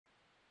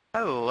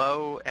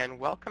Hello and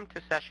welcome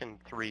to session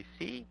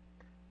 3C,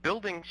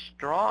 Building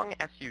Strong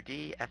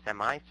SUD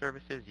SMI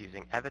Services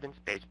Using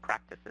Evidence-Based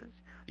Practices.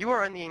 You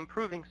are on the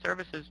Improving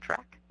Services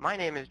track. My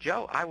name is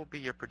Joe. I will be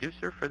your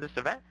producer for this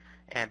event.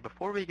 And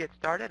before we get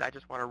started, I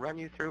just want to run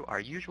you through our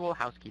usual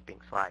housekeeping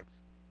slides.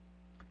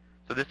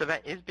 So this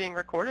event is being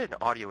recorded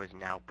and audio is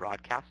now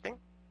broadcasting.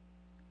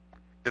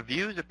 The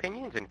views,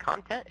 opinions, and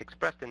content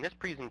expressed in this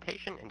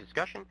presentation and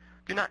discussion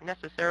do not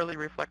necessarily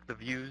reflect the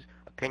views,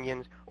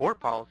 opinions, or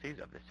policies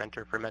of the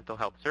Center for Mental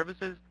Health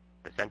Services,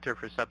 the Center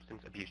for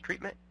Substance Abuse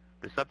Treatment,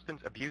 the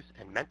Substance Abuse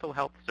and Mental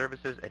Health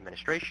Services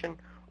Administration,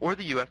 or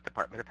the U.S.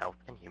 Department of Health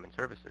and Human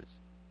Services.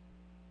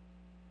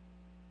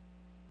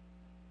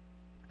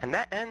 And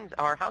that ends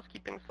our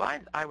housekeeping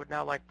slides. I would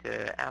now like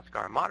to ask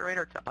our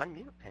moderator to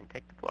unmute and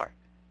take the floor.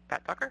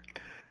 Pat Tucker?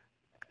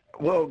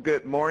 Well,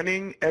 good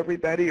morning,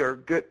 everybody, or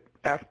good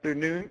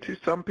afternoon to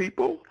some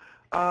people.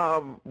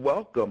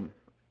 Welcome.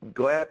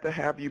 Glad to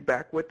have you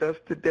back with us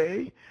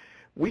today.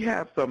 We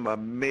have some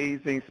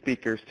amazing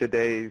speakers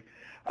today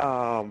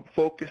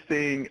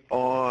focusing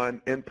on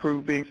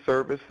improving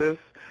services.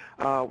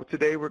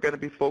 Today we're going to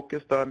be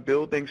focused on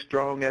building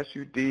strong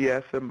SUD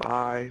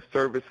SMI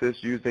services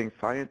using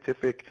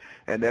scientific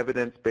and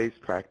evidence-based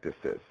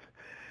practices.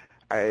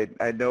 I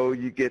know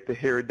you get to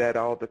hear that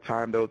all the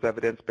time, those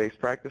evidence-based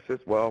practices.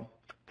 Well,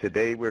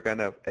 today we're going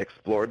to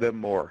explore them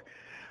more.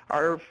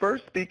 Our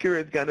first speaker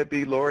is going to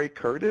be Lori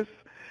Curtis.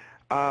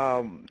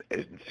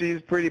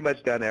 She's pretty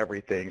much done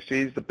everything.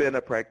 She's been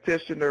a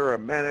practitioner, a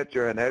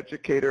manager, an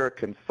educator, a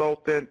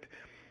consultant,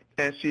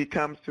 and she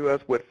comes to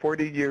us with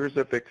 40 years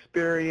of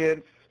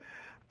experience.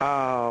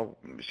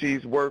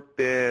 She's worked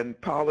in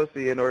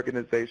policy and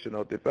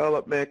organizational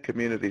development,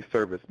 community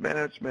service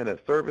management, and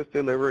service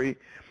delivery,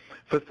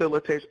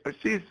 facilitation.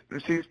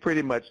 She's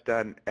pretty much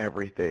done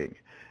everything.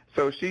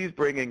 So she's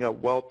bringing a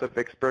wealth of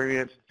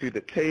experience to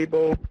the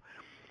table,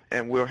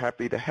 and we're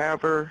happy to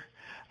have her.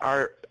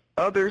 Our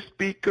other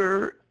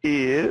speaker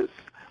is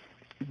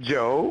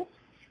Joe.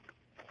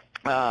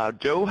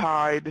 Joe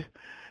Hyde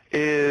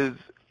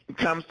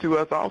comes to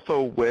us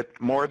also with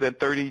more than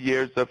 30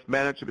 years of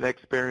management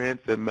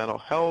experience in mental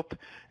health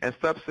and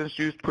substance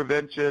use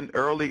prevention,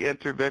 early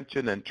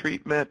intervention, and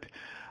treatment.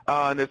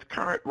 In his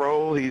current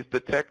role, he's the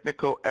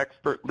technical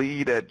expert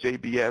lead at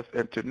JBS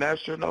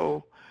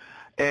International.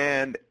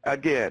 And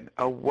again,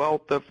 a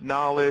wealth of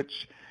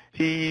knowledge.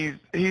 He's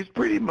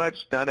pretty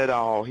much done it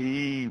all.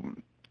 You're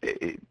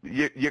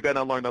going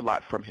to learn a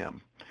lot from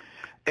him.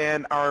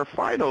 And our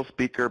final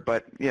speaker,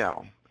 but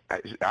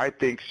I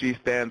think she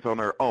stands on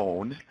her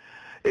own,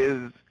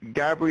 is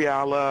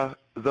Gabriela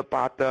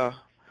Zapata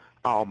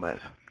Almas.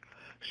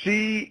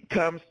 She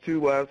comes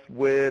to us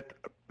with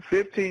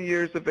 15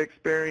 years of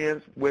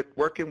experience with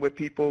working with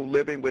people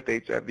living with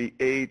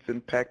HIV/AIDS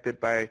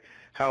impacted by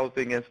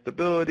housing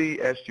instability,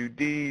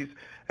 SUDs,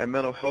 and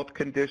mental health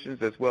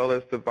conditions, as well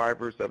as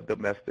survivors of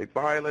domestic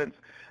violence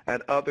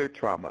and other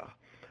trauma.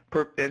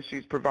 And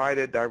she's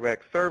provided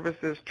direct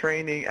services,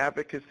 training,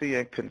 advocacy,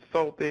 and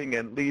consulting,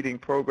 and leading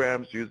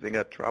programs using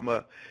a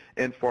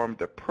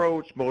trauma-informed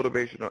approach,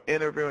 motivational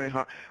interviewing.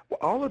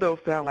 All of those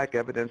sound like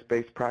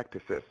evidence-based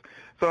practices.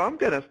 So I'm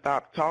going to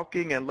stop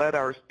talking and let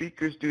our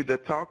speakers do the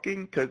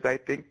talking because I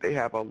think they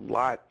have a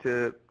lot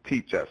to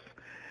teach us.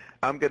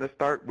 We're going to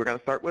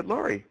start with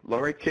Lori.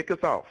 Lori, kick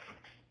us off.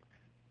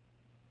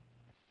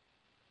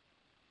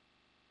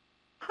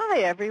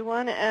 Hi,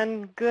 everyone,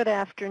 and good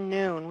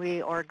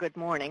afternoon, or good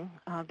morning,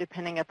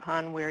 depending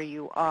upon where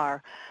you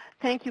are.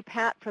 Thank you,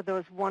 Pat, for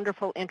those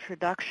wonderful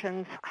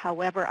introductions.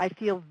 However, I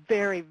feel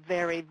very,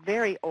 very,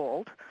 very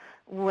old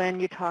when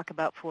you talk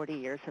about 40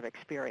 years of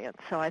experience,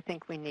 so I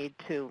think we need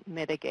to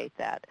mitigate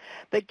that.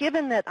 But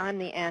given that I'm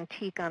the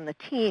antique on the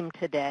team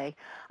today,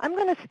 I'm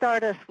going to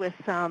start us with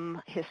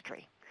some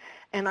history.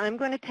 And I'm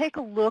going to take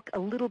a look a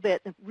little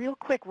bit, a real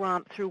quick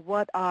romp through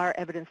what are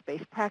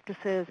evidence-based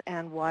practices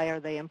and why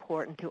are they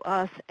important to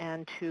us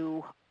and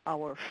to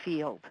our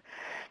field.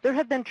 There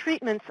have been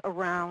treatments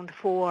around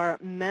for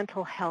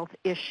mental health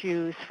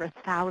issues for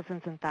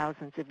thousands and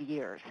thousands of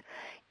years.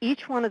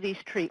 Each one of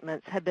these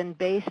treatments have been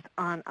based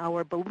on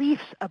our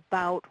beliefs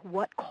about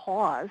what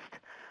caused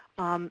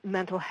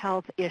mental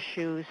health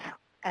issues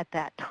at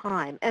that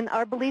time. And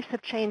our beliefs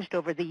have changed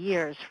over the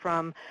years,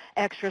 from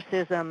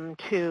exorcism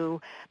to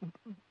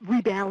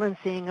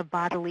rebalancing of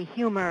bodily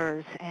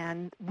humors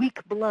and weak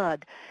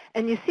blood.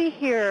 And you see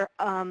here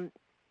a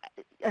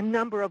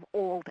number of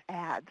old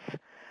ads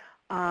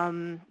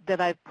that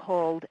I've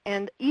pulled,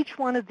 and each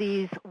one of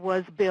these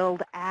was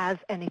billed as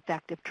an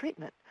effective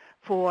treatment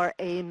for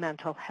a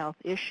mental health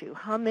issue.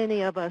 How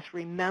many of us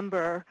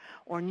remember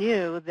or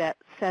knew that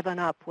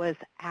 7-Up was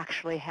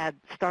actually had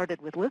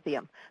started with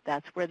lithium?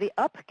 That's where the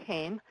up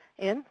came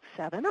in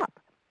 7-Up.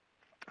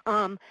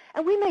 And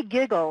we may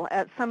giggle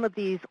at some of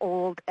these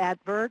old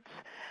adverts,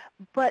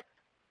 but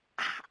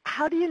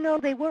how do you know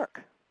they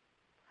work?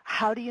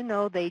 How do you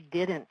know they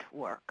didn't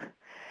work?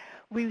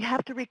 We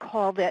have to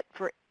recall that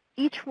for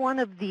each one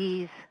of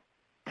these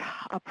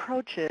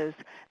approaches,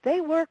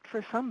 they worked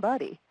for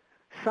somebody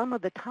some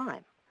of the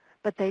time.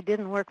 but they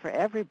didn't work for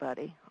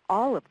everybody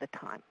all of the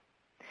time.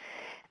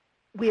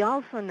 We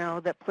also know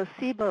that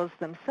placebos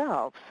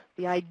themselves,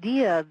 the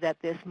idea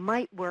that this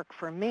might work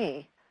for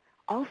me,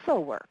 also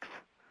works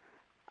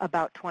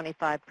about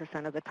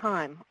 25% of the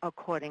time,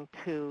 according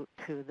to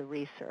the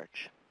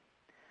research.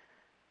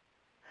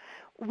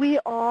 We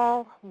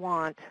all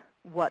want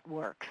what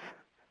works.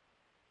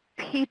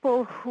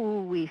 People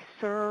who we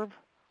serve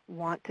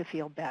want to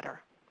feel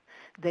better.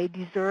 They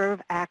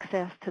deserve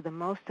access to the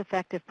most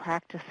effective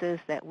practices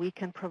that we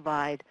can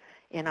provide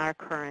in our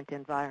current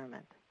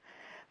environment.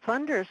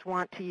 Funders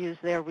want to use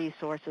their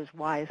resources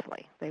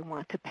wisely. They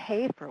want to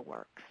pay for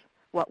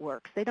what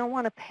works. They don't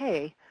want to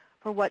pay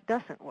for what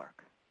doesn't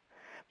work.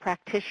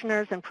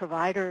 Practitioners and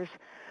providers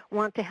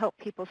want to help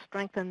people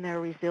strengthen their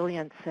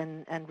resilience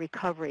and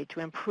recovery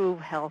to improve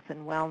health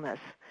and wellness.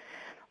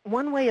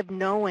 One way of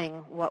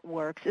knowing what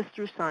works is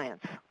through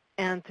science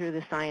and through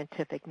the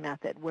scientific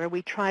method, where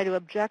we try to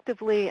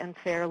objectively and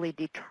fairly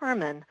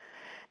determine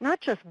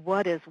not just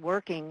what is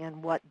working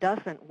and what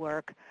doesn't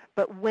work,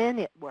 but when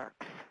it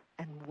works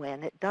and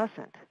when it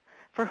doesn't,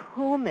 for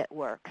whom it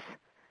works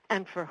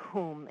and for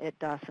whom it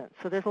doesn't.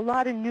 So there's a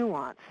lot of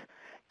nuance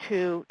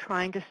to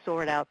trying to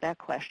sort out that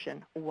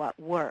question, what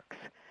works.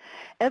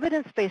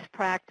 Evidence-based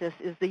practice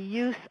is the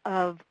use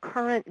of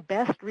current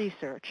best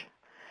research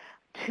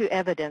to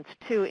evidence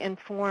to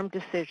inform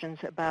decisions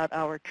about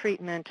our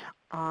treatment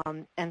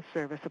and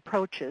service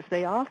approaches.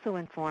 They also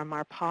inform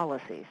our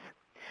policies.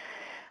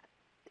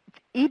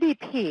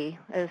 EBP,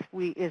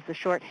 is the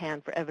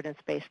shorthand for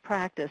evidence-based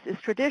practice, is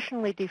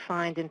traditionally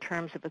defined in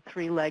terms of a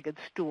three-legged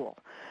stool,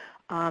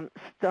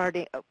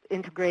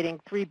 integrating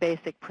three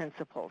basic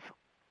principles.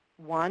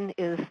 One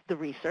is the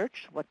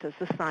research, what does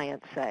the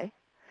science say?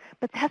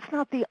 But that's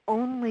not the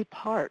only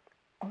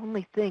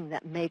thing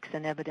that makes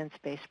an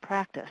evidence-based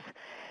practice.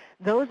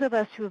 Those of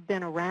us who have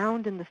been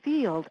around in the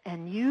field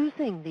and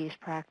using these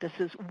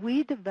practices,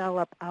 we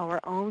develop our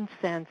own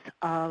sense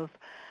of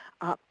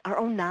our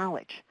own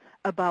knowledge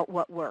about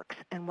what works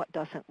and what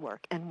doesn't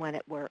work and when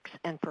it works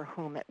and for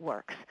whom it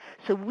works.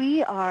 So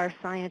we are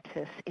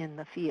scientists in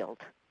the field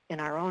in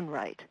our own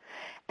right,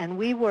 and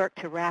we work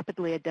to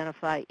rapidly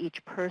identify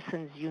each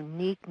person's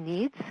unique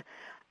needs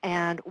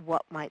and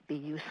what might be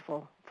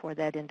useful for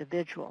that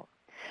individual.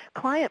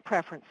 Client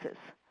preferences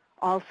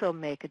also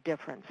make a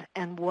difference,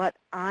 and what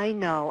I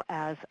know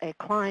as a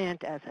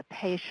client, as a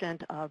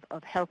patient of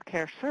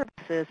healthcare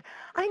services,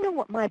 I know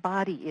what my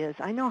body is.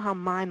 I know how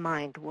my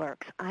mind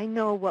works. I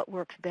know what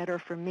works better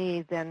for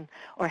me than,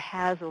 or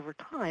has over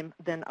time,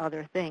 than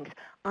other things.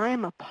 I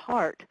am a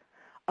part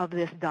of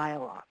this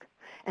dialogue,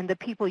 and the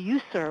people you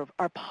serve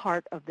are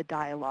part of the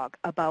dialogue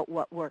about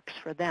what works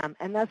for them.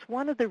 And that's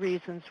one of the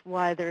reasons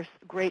why there's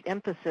great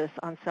emphasis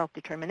on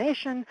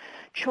self-determination,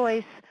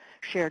 choice,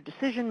 shared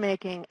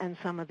decision-making, and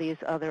some of these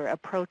other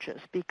approaches,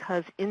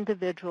 because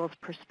individuals'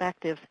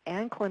 perspectives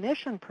and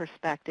clinician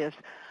perspectives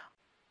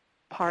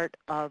are part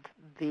of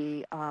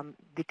the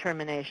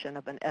determination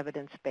of an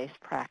evidence-based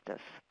practice.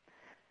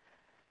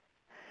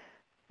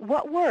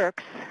 What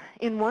works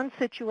in one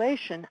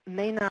situation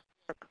may not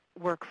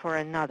work for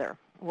another.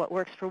 What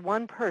works for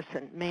one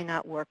person may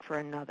not work for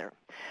another.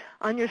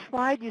 On your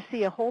slide, you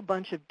see a whole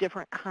bunch of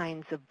different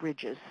kinds of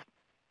bridges.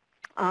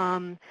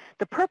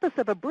 The purpose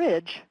of a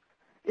bridge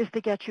is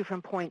to get you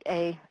from point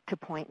A to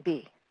point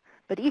B.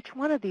 But each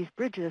one of these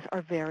bridges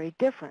are very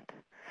different.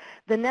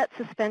 The net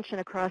suspension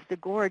across the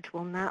gorge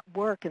will not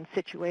work in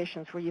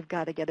situations where you've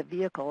got to get a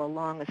vehicle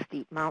along a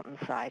steep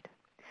mountainside.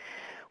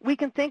 We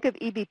can think of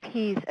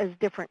EBPs as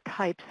different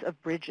types of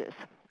bridges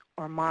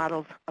or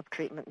models of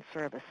treatment and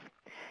service.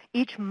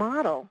 Each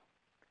model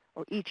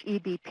or each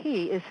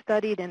EBP is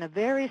studied in a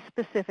very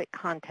specific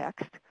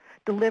context,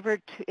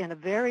 delivered in a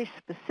very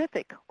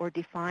specific or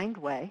defined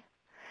way,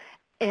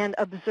 and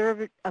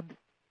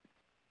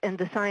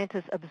the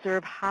scientists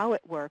observe how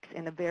it works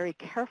in a very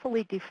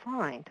carefully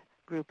defined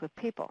group of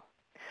people.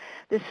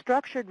 This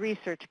structured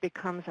research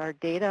becomes our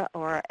data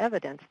or our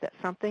evidence that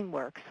something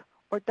works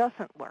or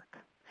doesn't work.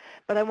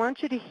 But I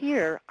want you to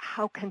hear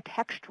how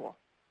contextual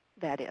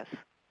that is.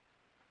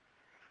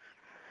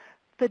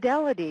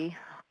 Fidelity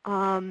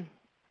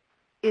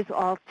is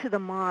all to the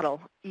model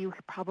you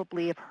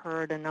probably have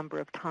heard a number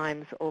of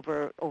times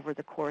over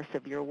the course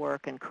of your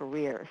work and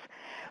careers.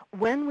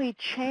 When we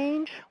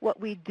change what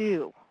we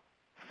do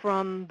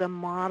from the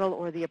model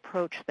or the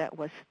approach that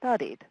was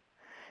studied,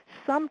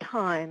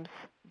 sometimes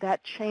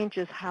that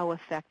changes how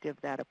effective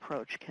that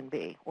approach can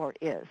be or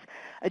is.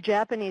 A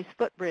Japanese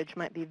footbridge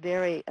might be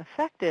very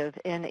effective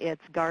in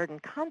its garden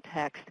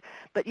context,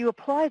 but you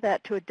apply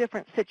that to a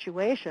different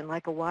situation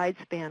like a wide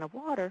span of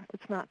water,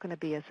 it's not going to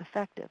be as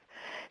effective.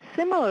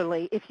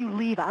 Similarly, if you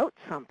leave out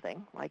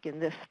something, like in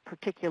this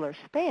particular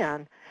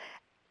span,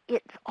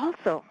 it's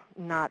also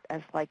not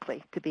as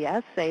likely to be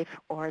as safe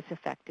or as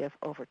effective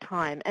over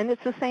time. And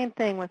it's the same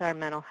thing with our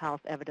mental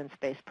health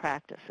evidence-based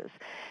practices.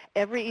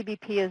 Every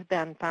EBP has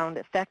been found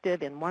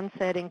effective in one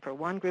setting for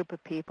one group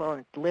of people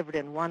and delivered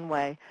in one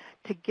way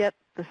to get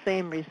the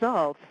same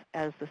results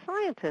as the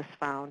scientists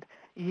found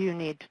you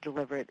need to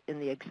deliver it in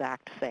the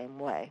exact same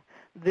way.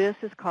 This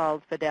is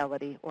called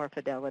fidelity or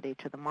fidelity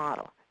to the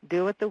model.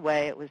 Do it the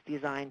way it was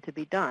designed to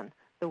be done,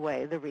 the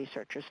way the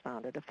researchers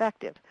found it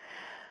effective.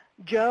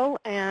 Joe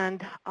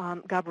and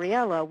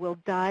Gabriella will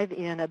dive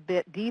in a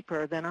bit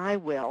deeper than I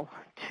will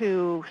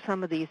to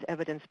some of these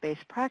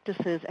evidence-based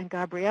practices, and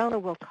Gabriella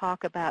will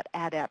talk about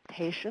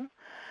adaptation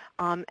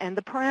and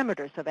the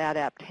parameters of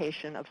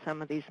adaptation of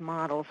some of these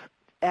models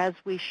as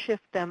we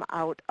shift them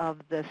out of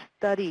the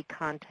study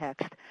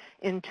context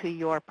into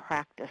your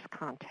practice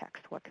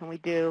context. What can we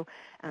do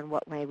and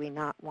what may we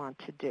not want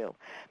to do?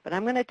 But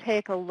I'm going to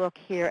take a look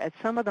here at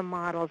some of the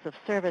models of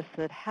service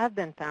that have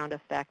been found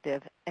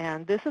effective,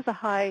 and this is a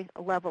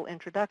high-level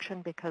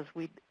introduction because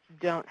we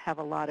don't have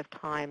a lot of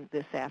time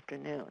this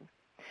afternoon.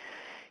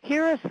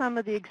 Here are some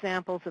of the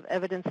examples of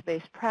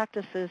evidence-based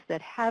practices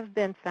that have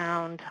been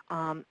found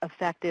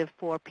effective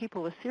for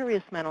people with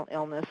serious mental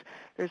illness.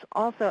 There's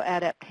also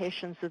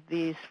adaptations of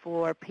these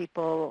for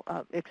people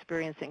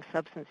experiencing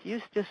substance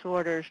use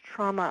disorders,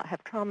 trauma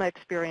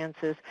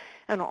experiences,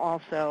 and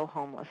also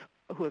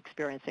who are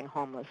experiencing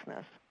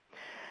homelessness.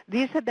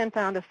 These have been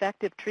found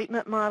effective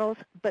treatment models,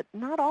 but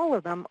not all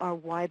of them are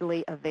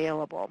widely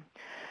available.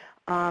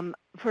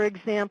 For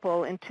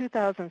example, in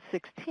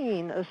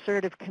 2016,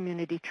 assertive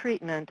community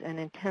treatment, an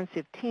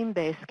intensive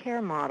team-based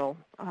care model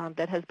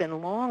that has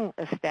been long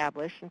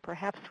established and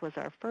perhaps was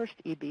our first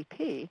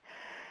EBP,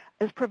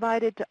 is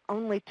provided to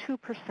only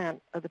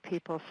 2% of the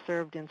people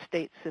served in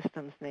state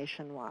systems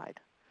nationwide.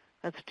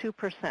 That's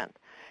 2%.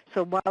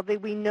 So while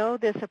we know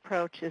this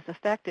approach is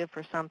effective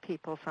for some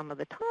people some of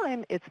the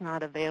time, it's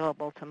not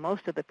available to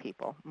most of the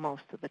people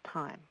most of the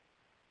time.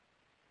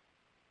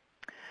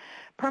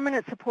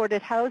 Permanent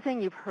supported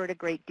housing, you've heard a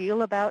great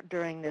deal about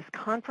during this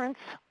conference,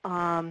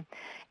 and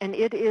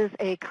it is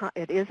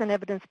an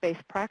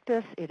evidence-based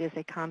practice. It is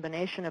a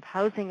combination of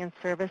housing and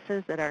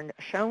services that are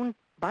shown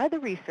by the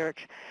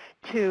research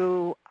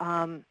to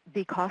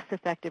be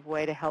cost-effective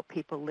way to help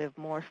people live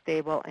more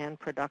stable and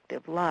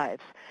productive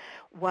lives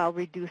while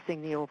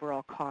reducing the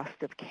overall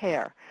cost of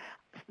care.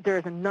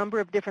 There's a number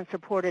of different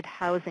supported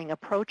housing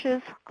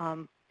approaches.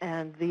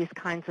 And these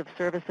kinds of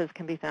services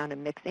can be found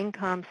in mixed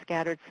income,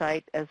 scattered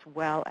site, as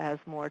well as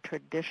more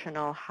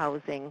traditional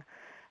housing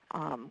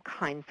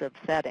kinds of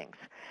settings.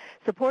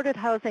 Supported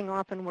housing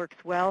often works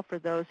well for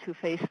those who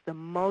face the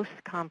most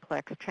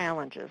complex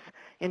challenges,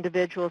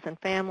 individuals and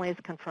families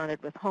confronted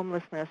with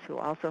homelessness who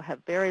also have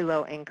very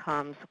low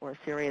incomes or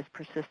serious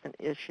persistent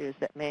issues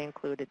that may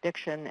include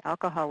addiction,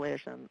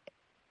 alcoholism,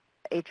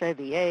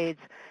 HIV/AIDS,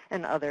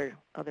 and other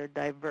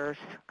diverse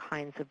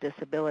kinds of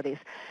disabilities.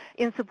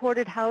 In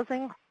supported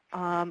housing,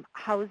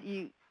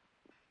 housing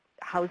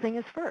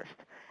is first,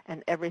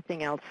 and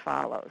everything else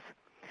follows.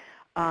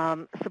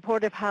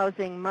 Supportive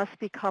housing must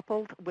be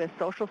coupled with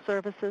social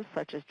services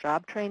such as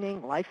job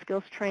training, life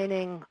skills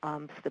training,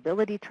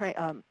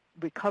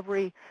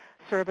 recovery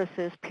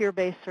services,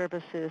 peer-based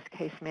services,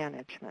 case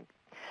management.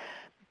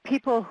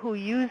 People who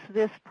use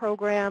this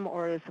program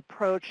or this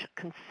approach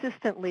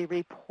consistently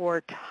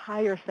report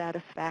higher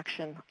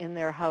satisfaction in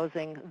their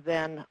housing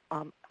than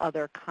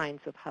other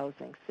kinds of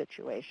housing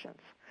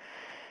situations.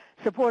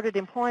 Supported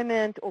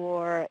employment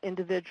or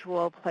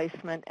individual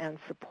placement and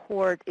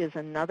support is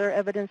another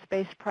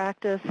evidence-based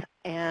practice,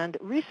 and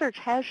research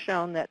has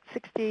shown that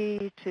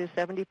 60 to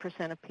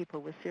 70% of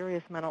people with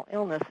serious mental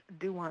illness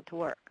do want to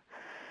work,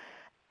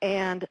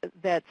 and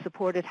that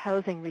supported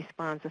housing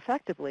responds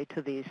effectively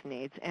to these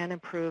needs and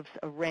improves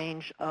a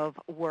range of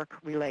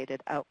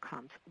work-related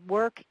outcomes.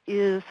 Work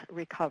is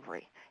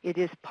recovery. It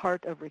is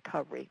part of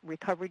recovery.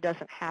 Recovery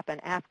doesn't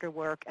happen after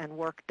work, and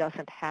work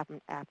doesn't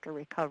happen after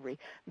recovery.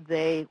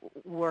 They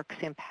work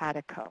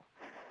simpatico.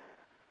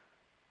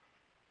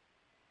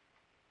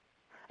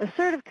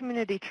 Assertive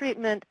community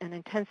treatment and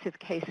intensive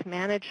case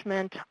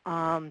management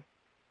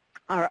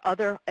are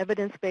other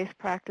evidence-based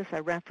practice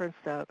I referenced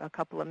a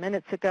couple of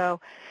minutes ago.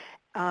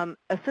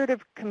 Assertive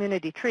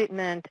community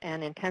treatment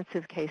and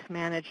intensive case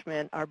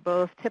management are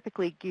both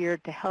typically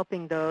geared to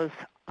helping those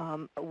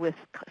with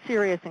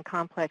serious and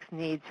complex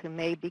needs who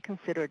may be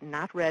considered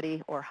not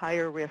ready or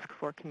higher risk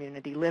for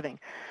community living.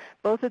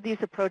 Both of these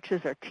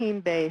approaches are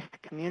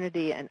team-based,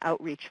 community and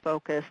outreach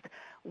focused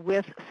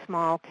with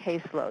small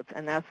caseloads,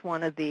 and that's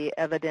one of the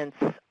evidence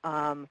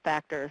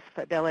factors,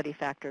 fidelity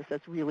factors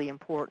that's really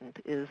important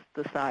is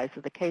the size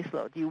of the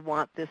caseload. You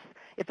want this,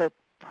 if a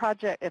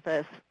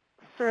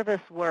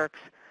service works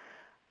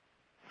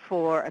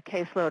for a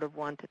caseload of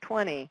 1 to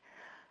 20,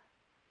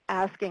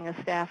 asking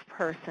a staff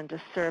person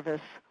to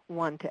service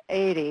 1 to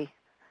 80,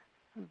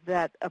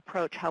 that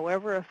approach,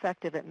 however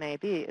effective it may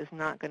be, is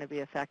not going to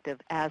be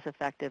as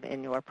effective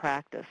in your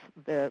practice.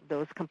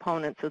 Those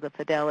components of the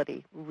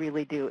fidelity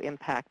really do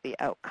impact the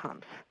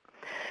outcomes.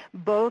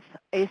 Both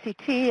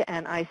ACT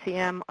and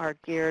ICM are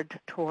geared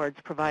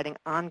towards providing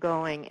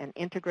ongoing and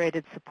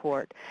integrated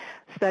support.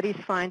 Studies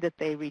find that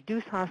they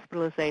reduce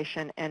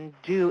hospitalization and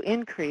do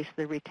increase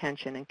the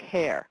retention and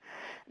care.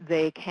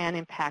 They can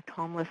impact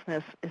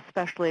homelessness,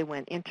 especially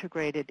when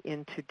integrated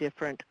into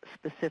different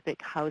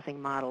specific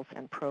housing models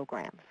and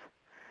programs.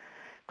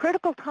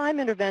 Critical time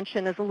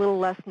intervention is a little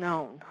less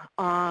known,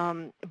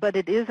 but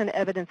it is an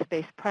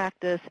evidence-based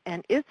practice,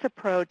 and its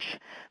approach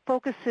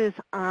focuses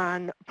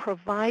on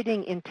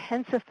providing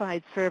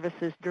intensified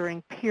services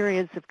during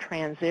periods of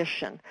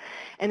transition.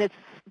 And it's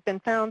been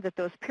found that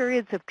those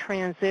periods of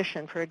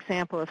transition, for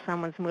example, if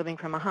someone's moving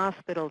from a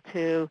hospital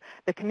to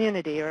the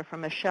community or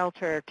from a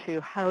shelter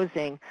to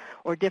housing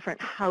or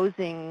different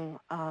housing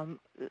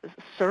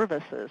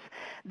services,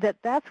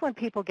 that's when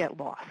people get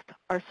lost.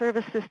 Our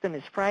service system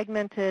is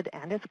fragmented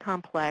and it's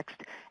complex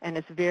and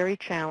it's very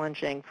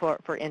challenging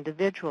for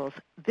individuals.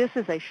 This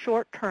is a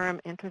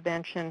short-term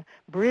intervention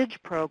bridge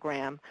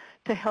program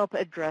to help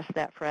address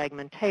that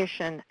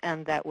fragmentation,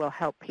 and that will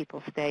help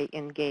people stay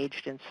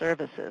engaged in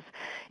services.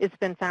 It's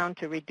been found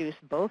to reduce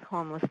both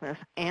homelessness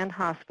and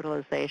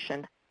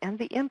hospitalization, and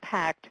the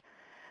impact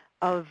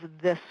of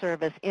this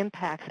service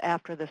impacts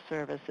after the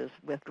service is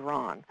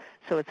withdrawn.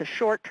 So it's a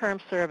short-term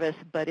service,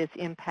 but its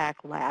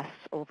impact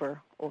lasts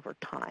over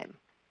time.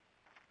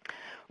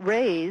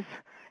 RAISE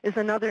is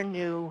another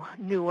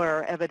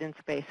newer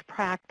evidence-based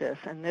practice,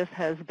 and this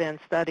has been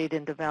studied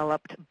and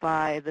developed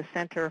by the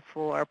Center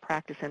for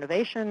Practice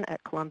Innovation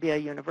at Columbia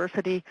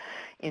University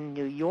in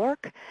New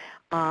York.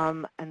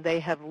 And they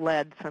have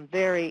led some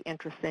very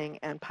interesting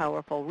and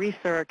powerful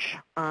research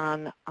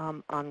on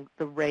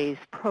the RAISE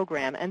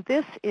program. And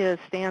this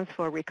stands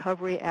for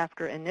Recovery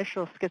After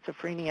Initial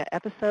Schizophrenia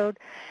Episode,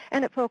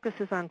 and it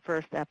focuses on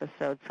first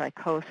episode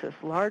psychosis,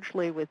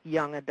 largely with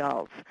young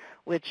adults,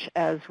 which,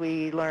 as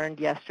we learned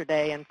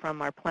yesterday and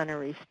from our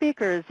plenary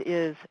speakers,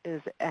 is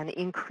an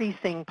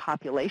increasing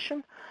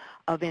population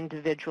of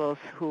individuals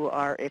who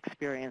are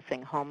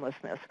experiencing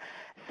homelessness.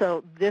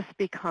 So this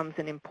becomes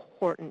an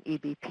important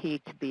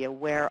EBP to be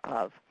aware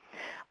of.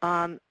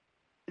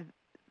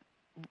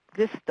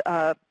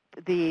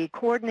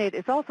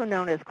 It's also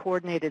known as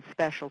coordinated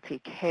specialty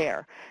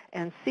care,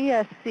 and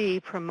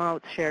CSC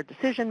promotes shared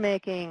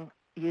decision-making,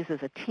 uses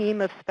a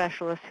team of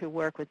specialists who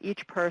work with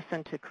each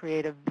person to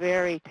create a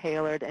very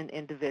tailored and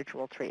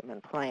individual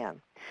treatment plan.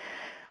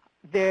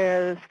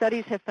 The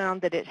studies have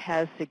found that it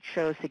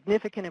shows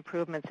significant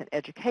improvements in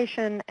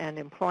education and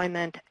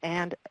employment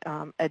and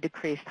a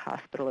decreased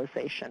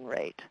hospitalization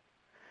rate.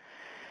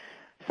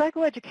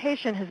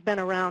 Psychoeducation has been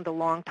around a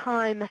long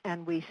time,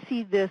 and we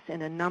see this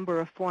in a number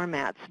of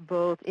formats,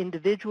 both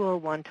individual,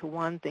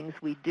 one-to-one, things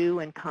we do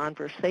in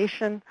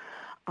conversation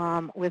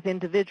with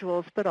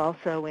individuals, but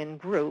also in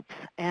groups.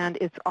 And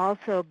it's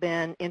also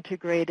been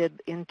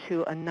integrated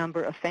into a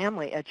number of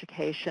family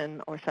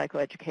education or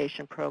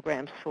psychoeducation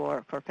programs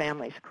for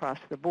families across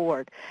the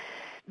board.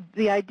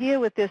 The idea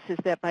with this is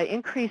that by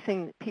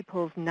increasing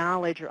people's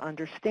knowledge or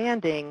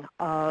understanding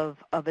of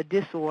a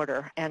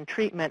disorder and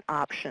treatment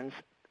options,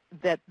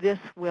 that this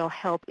will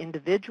help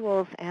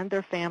individuals and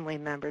their family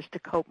members to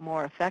cope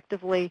more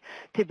effectively,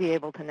 to be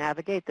able to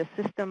navigate the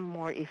system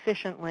more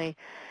efficiently.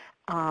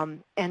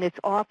 And it's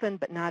often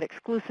but not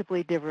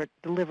exclusively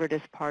delivered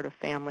as part of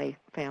family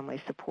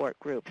support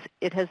groups.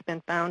 It has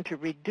been found to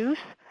reduce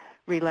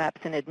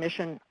relapse and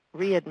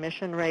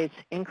readmission rates,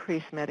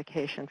 increase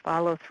medication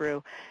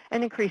follow-through,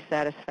 and increase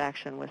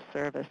satisfaction with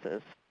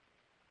services.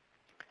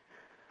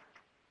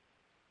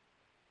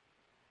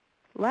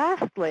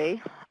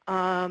 Lastly,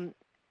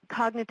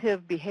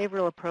 cognitive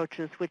behavioral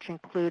approaches, which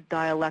include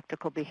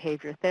dialectical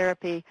behavior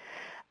therapy.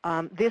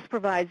 This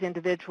provides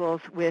individuals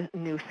with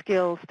new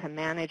skills to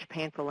manage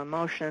painful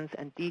emotions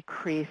and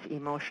decrease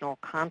emotional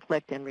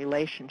conflict in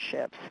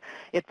relationships.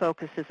 It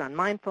focuses on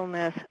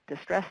mindfulness,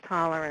 distress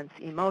tolerance,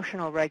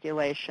 emotional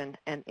regulation,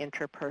 and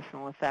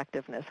interpersonal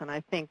effectiveness. And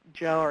I think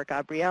Joe or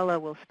Gabriella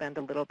will spend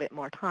a little bit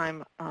more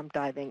time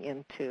diving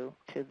into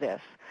this.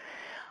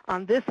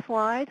 On this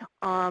slide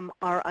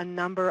are a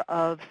number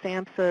of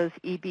SAMHSA's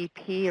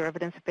EBP, or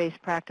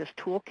evidence-based practice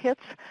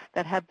toolkits,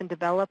 that have been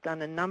developed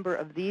on a number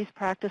of these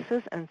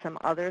practices and some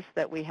others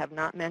that we have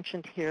not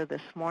mentioned here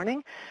this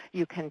morning.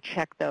 You can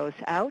check those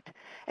out.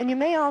 And you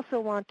may also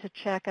want to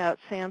check out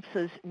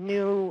SAMHSA's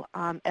new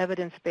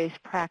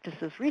Evidence-Based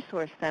Practices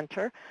Resource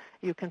Center.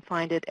 You can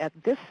find it at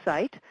this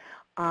site.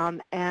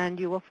 And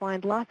you will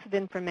find lots of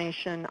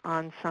information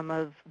on some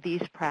of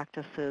these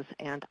practices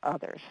and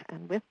others.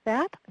 And with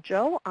that,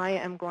 Joe, I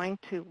am going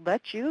to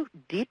let you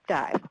deep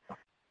dive.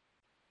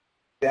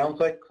 Sounds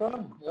like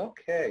fun.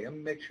 Okay, let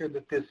me make sure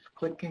that this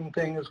clicking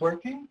thing is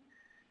working.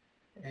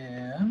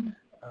 And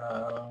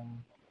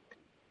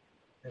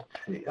let's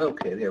see.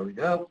 Okay, there we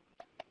go.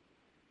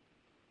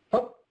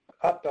 Oh,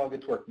 hot dog,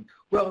 it's working.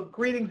 Well,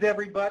 greetings,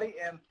 everybody,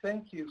 and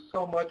thank you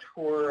so much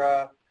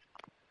for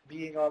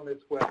being on this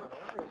webinar.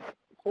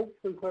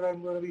 Hopefully what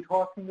I'm going to be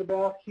talking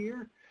about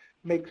here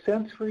makes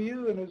sense for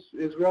you and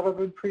is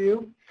relevant for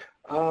you.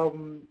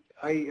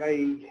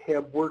 I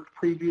have worked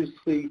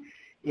previously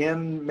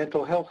in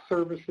mental health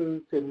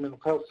services, in mental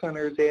health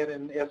centers,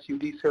 and in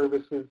SUD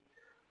services.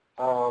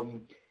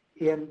 And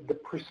the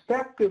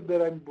perspective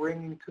that I'm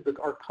bringing to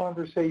our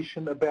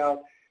conversation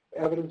about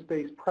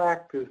evidence-based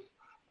practice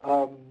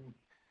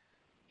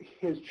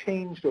has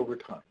changed over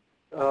time.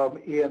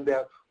 And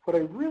that what I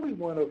really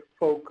want to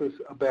focus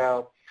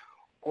about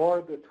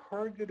are the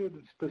targeted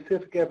and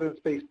specific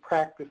evidence-based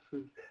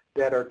practices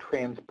that are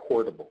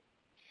transportable.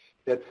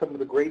 That some of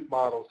the great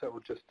models that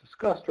were just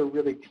discussed are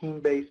really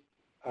team-based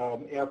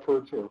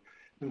efforts, or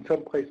in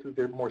some places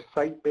they're more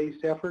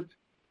site-based efforts.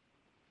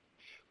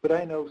 But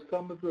I know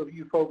some of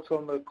you folks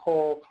on the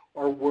call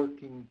are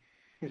working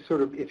in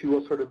sort of, if you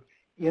will, sort of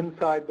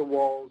inside the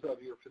walls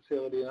of your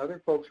facility, and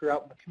other folks are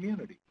out in the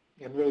community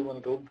and really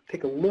want to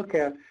take a look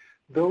at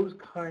those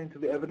kinds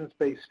of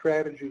evidence-based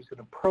strategies and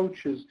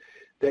approaches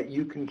that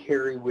you can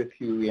carry with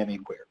you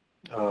anywhere.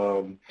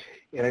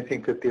 And I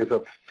think that there's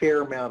a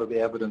fair amount of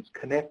evidence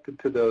connected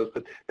to those,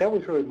 but that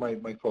was really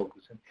my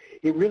focus. And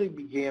it really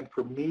began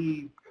for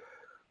me,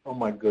 oh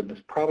my goodness,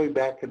 probably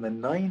back in the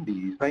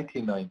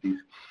 1990s,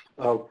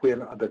 when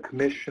the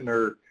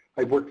commissioner,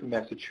 I worked in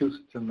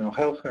Massachusetts in the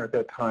health center at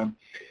that time,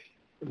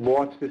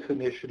 launched this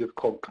initiative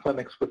called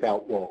Clinics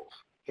Without Walls,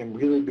 and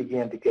really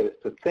began to get us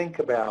to think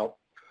about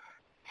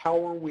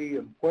how are we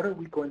and what are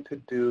we going to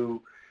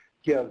do.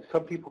 Yeah,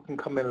 some people can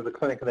come into the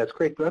clinic, and that's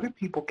great, but other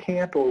people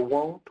can't or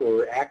won't,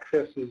 or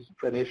access is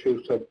an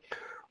issue. So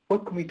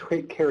what can we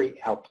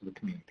carry out to the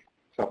community?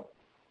 So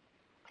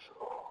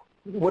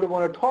what I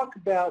want to talk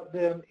about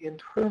then in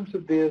terms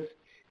of this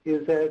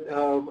is that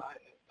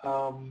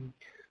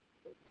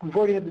we've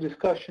already had the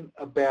discussion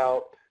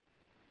about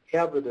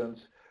evidence,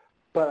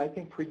 but I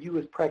think for you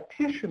as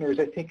practitioners,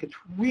 I think it's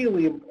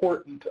really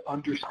important to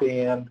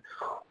understand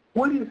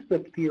what is the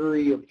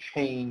theory of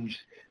change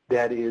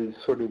that is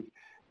sort of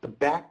the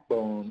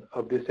backbone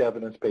of this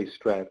evidence-based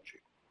strategy.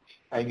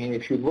 I mean,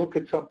 if you look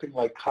at something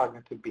like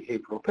cognitive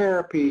behavioral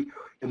therapy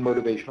and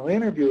motivational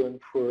interviewing,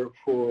 for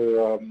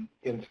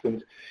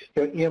instance,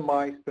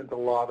 EMI spent a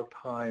lot of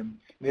time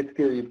in its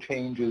theory of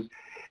changes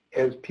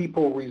as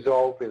people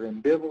resolve their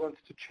ambivalence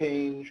to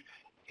change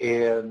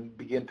and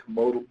begin to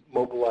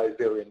mobilize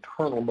their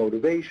internal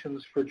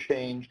motivations for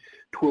change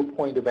to a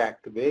point of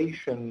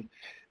activation,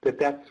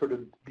 that's sort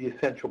of the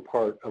essential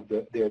part of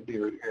their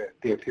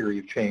theory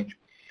of change.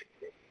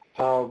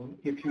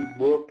 If you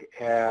look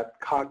at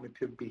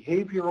cognitive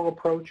behavioral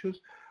approaches,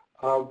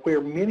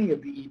 where many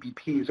of the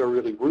EBPs are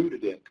really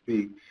rooted in,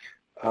 to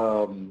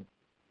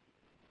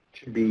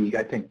be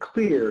I think,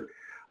 clear,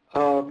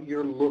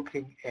 you're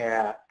looking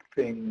at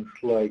things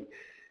like,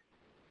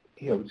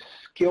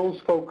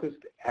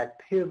 skills-focused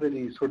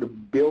activities sort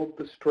of build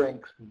the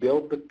strengths,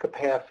 build the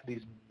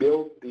capacities,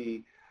 build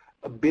the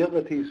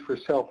abilities for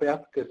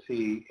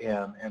self-efficacy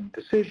and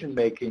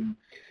decision-making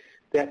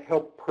that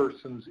help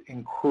persons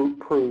improve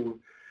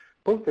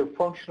both their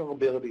functional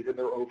abilities and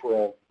their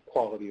overall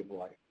quality of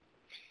life.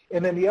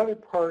 And then the other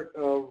part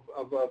of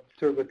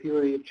sort of a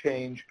theory of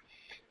change,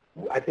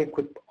 I think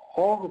with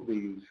all of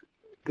these,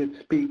 that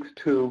speaks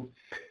to,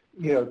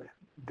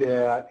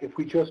 that if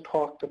we just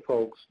talk to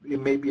folks,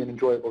 it may be an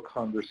enjoyable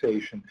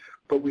conversation,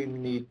 but we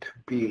need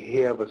to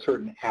have a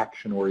certain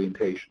action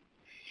orientation.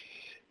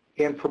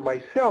 And for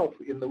myself,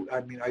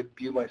 I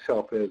view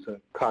myself as a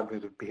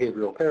cognitive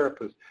behavioral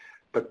therapist,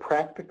 but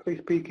practically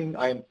speaking,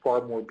 I am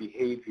far more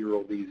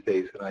behavioral these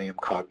days than I am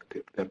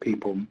cognitive, that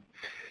people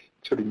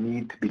sort of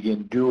need to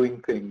begin doing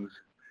things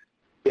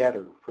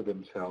better for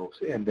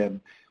themselves and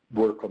then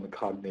work on the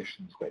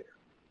cognitions later.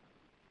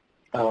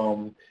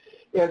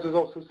 As is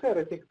also said,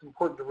 I think it's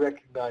important to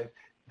recognize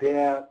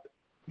that,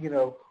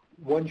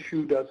 one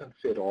shoe doesn't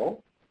fit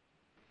all.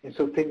 And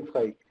so things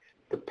like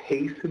the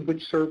pace in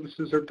which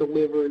services are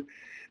delivered,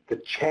 the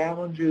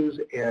challenges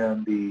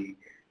and the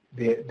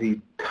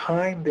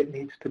time that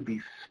needs to be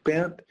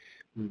spent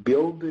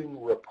building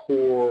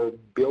rapport,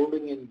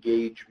 building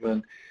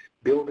engagement,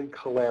 building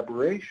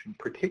collaboration,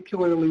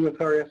 particularly with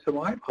our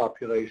SMI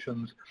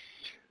populations,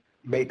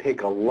 may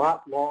take a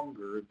lot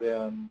longer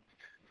than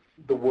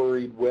the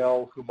worried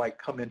well who might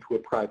come into a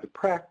private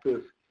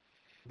practice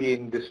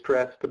being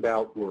distressed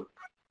about work.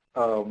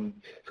 So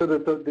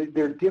that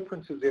there are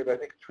differences there that I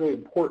think it's really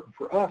important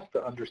for us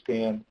to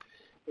understand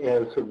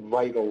as sort of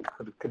vital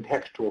sort of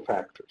contextual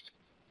factors.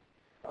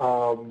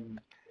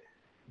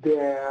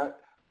 That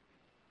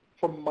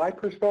from my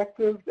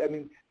perspective, I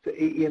mean,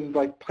 in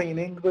like plain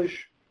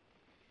English,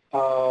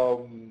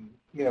 what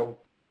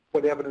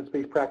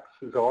evidence-based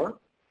practices are.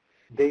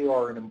 They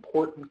are an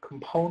important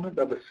component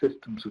of the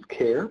systems of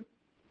care,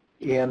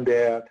 and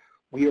that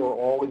we are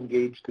all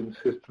engaged in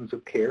systems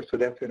of care, so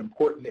that's an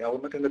important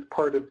element, and it's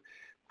part of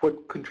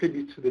what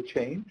contributes to the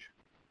change.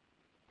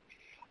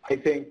 I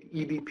think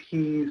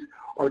EBPs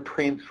are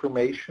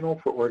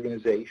transformational for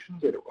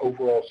organizations. It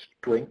overall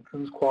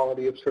strengthens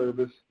quality of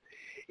service.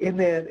 And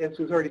then, as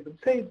has already been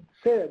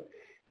said,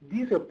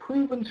 these are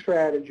proven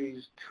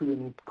strategies to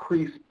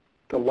increase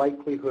the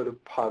likelihood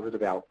of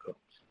positive outcomes.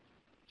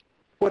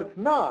 What it's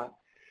not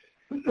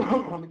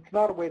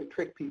a way to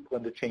trick people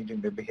into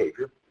changing their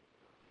behavior,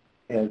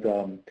 as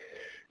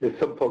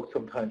some folks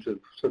sometimes have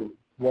sort of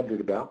wondered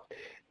about.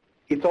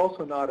 It's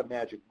also not a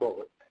magic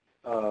bullet.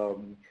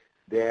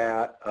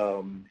 That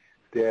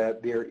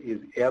there is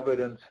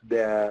evidence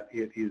that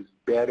it is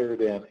better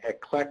than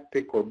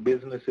eclectic or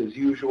business as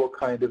usual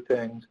kind of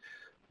things,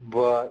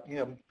 but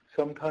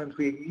sometimes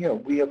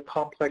we have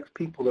complex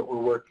people that we're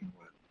working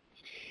with,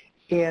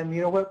 And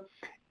you know what?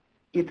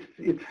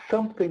 It's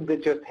something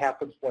that just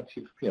happens once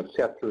you've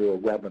sat through a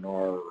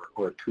webinar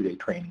or a 2-day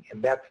training,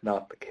 and that's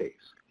not the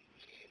case.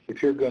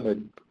 If you're going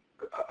to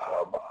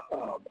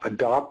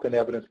adopt an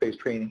evidence-based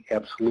training,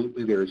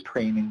 absolutely there is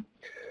training,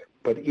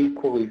 but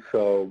equally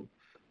so,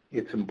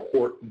 it's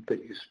important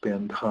that you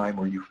spend time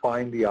or you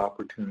find the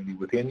opportunity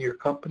within your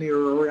company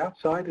or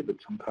outside of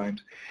it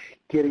sometimes,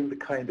 getting the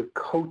kind of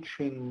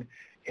coaching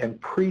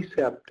and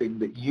precepting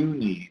that you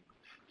need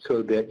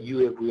so that you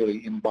have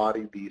really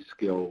embodied these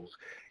skills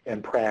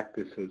and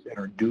practices and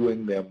are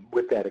doing them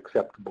with that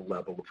acceptable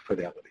level of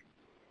fidelity.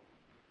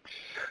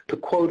 To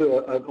quote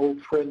an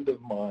old friend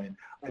of mine,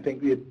 I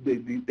think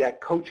that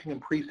coaching and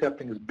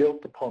precepting is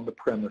built upon the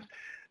premise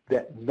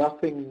that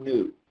nothing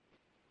new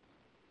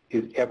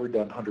is ever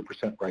done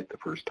 100% right the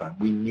first time.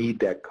 We need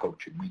that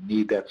coaching. We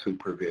need that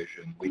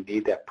supervision. We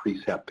need that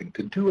precepting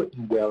to do it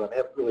well and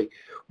have it really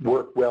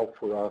work well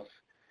for us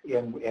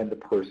and the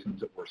persons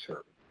that we're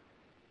serving.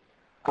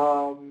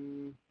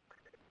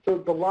 So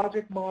the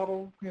logic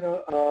model,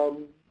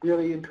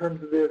 really in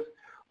terms of this,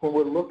 when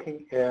we're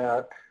looking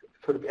at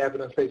sort of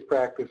evidence-based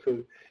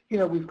practices,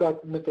 we've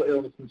got the mental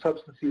illness and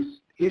substance use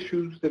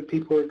issues that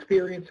people are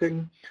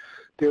experiencing.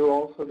 There are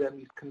also then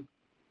these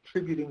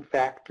contributing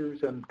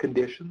factors and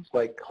conditions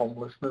like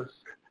homelessness,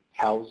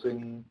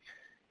 housing,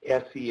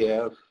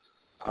 SES,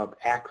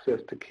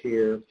 access to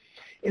care.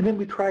 And then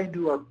we try and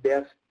do our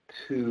best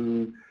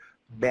to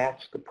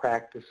match the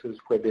practices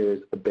where there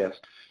is the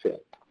best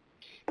fit.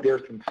 There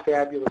are some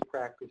fabulous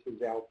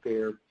practices out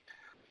there,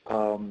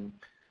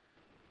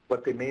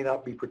 but they may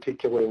not be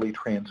particularly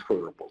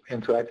transferable.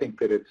 And so I think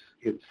that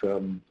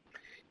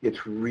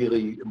it's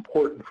really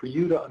important for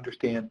you to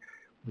understand,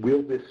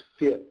 will this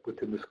fit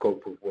within the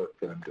scope of work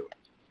that I'm doing?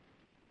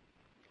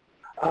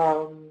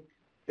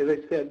 As I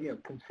said,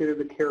 consider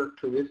the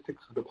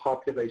characteristics of the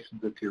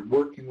populations that you're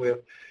working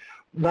with,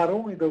 not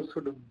only those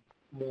sort of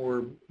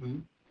more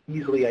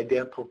easily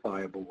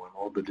identifiable ones,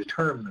 all the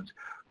determinants,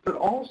 but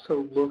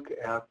also look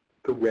at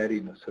the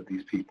readiness of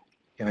these people.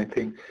 And I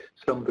think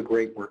some of the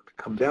great work that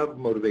comes out of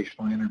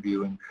motivational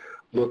interviewing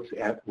looks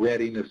at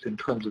readiness in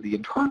terms of the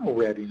internal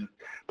readiness.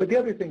 But the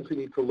other things we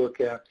need to look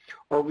at,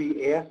 are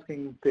we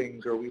asking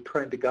things, are we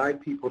trying to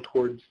guide people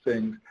towards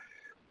things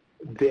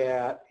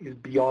that is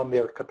beyond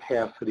their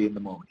capacity in the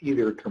moment,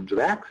 either in terms of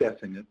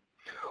accessing it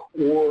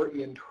or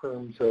in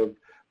terms of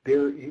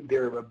their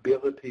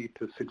ability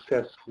to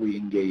successfully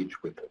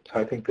engage with it. So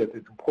I think that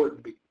it's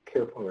important to be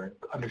careful and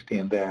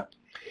understand that.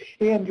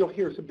 And you'll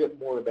hear us a bit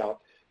more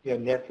about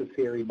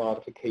necessary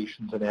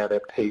modifications and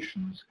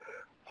adaptations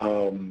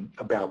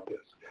about this,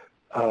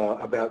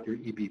 about your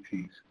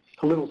EBPs.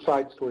 A little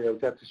side story, I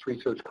was at this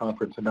research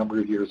conference a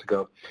number of years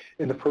ago,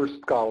 and the first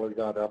scholar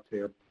got up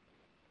there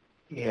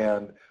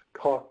and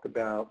talked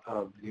about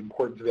the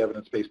importance of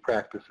evidence-based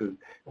practices. And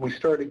we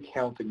started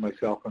counting,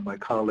 myself and my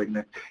colleague,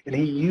 and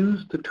he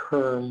used the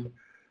term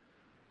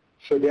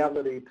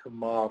fidelity to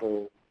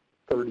model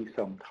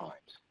 30-some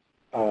times,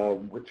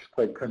 which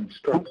kind of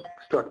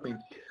struck me.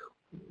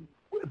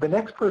 The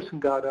next person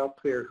got up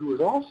there who was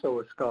also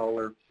a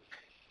scholar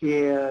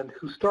and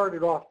who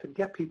started off to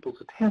get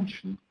people's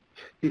attention.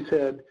 He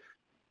said,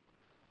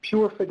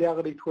 pure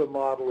fidelity to a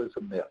model is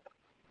a myth.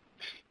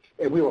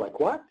 And we were like,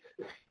 what?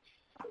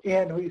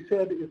 And he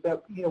said is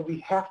that, we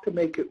have to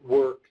make it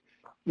work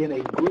in a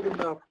good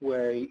enough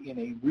way, in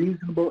a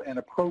reasonable and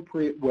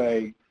appropriate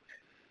way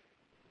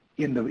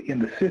in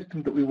the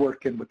system that we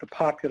work in, with the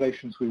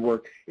populations we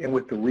work, and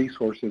with the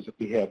resources that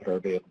we have at our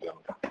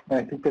availability. And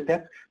I think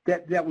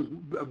that was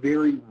a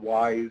very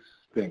wise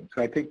thing.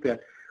 So I think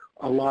that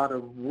a lot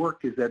of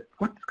work is that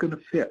what's going to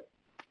fit.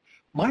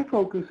 My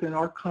focus in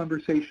our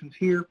conversations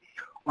here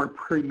are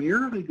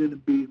primarily going to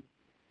be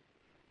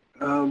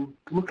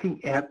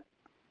looking at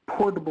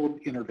portable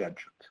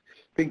interventions,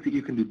 things that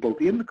you can do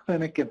both in the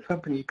clinic and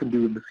something you can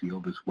do in the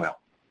field as well.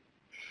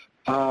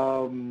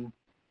 The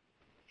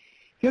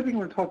other thing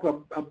we're going to talk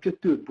about, I'll just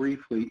do it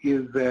briefly,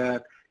 is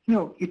that,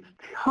 it's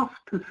tough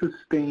to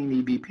sustain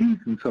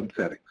EBPs in some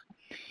settings.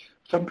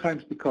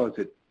 Sometimes because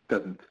it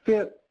doesn't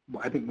fit.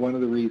 I think one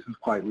of the reasons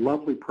why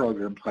lovely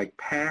programs like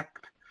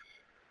PACT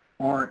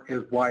aren't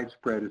as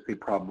widespread as they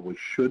probably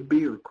should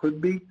be or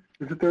could be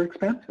is that they're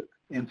expensive.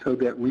 And so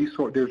that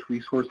there's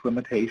resource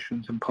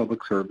limitations in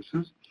public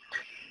services.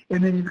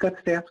 And then you've got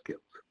staff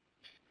skills.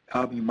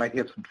 You might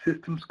have some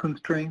systems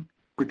constraints,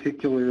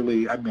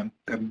 particularly, I'm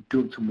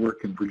doing some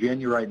work in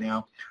Virginia right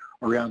now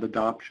around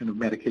adoption of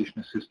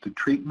medication-assisted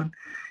treatment,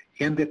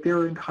 and that there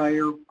are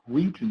entire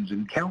regions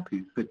and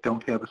counties that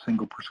don't have a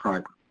single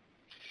prescriber.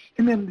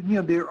 And then,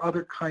 there are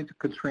other kinds of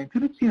constraints.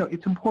 And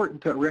it's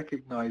important to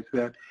recognize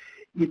that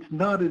it's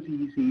not as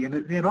easy, and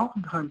it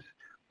oftentimes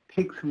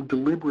takes some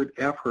deliberate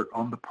effort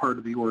on the part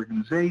of the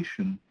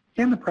organization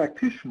and the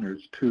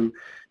practitioners to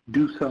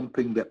do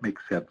something that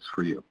makes sense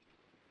for you.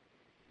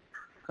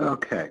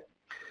 Okay,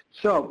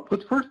 so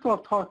let's first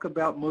off talk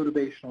about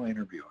motivational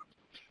interviewing.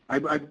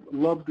 I've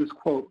loved this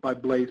quote by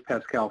Blaise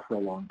Pascal for a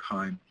long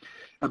time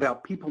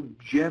about people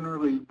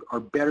generally are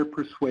better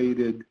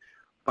persuaded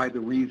by the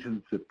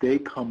reasons that they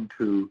come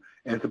to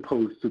as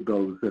opposed to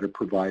those that are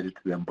provided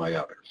to them by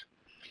others.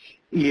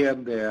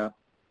 And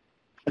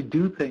I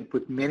do think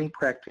with many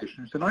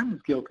practitioners, and I'm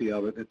as guilty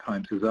of it at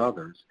times as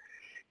others,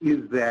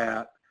 is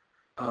that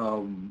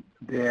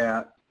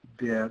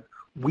that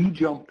we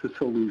jump to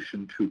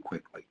solution too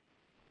quickly,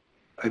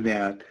 and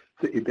that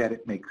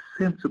it makes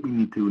sense that we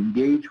need to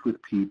engage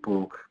with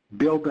people,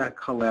 build that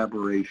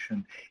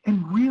collaboration,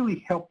 and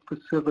really help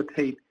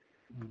facilitate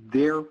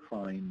their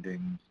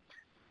findings,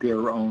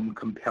 their own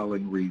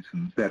compelling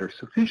reasons that are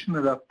sufficient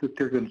enough that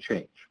they're going to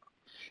change.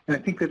 And I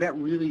think that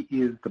really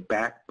is the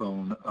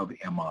backbone of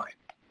MI.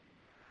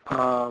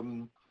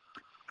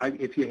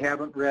 If you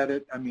haven't read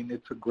it, I mean,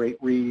 it's a great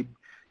read.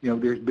 You know,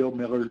 there's Bill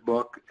Miller's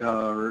book,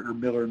 or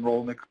Miller and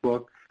Rolnick's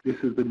book. This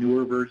is the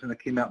newer version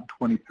that came out in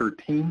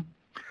 2013.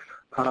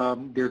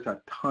 There's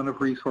a ton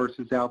of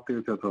resources out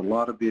there. There's a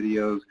lot of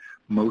videos.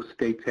 Most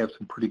states have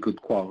some pretty good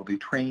quality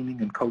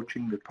training and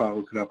coaching that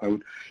follows it up.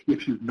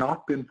 If you've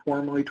not been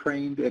formally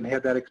trained and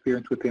had that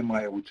experience with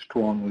MI, I would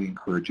strongly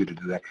encourage you to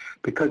do that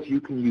because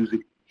you can use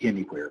it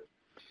anywhere.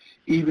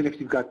 Even if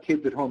you've got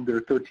kids at home that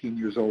are 13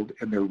 years old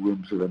and their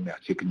rooms are a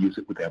mess, you can use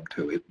it with them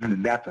too.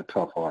 And that's a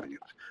tough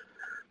audience.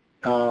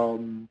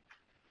 The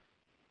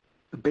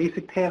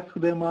basic tasks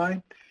with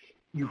MI,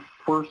 you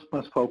first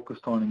must focus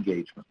on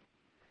engagement.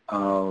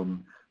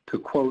 To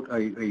quote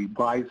a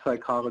wise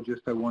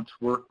psychologist I once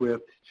worked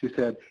with, she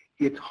said,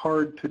 it's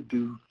hard to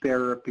do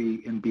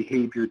therapy and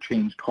behavior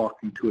change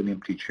talking to an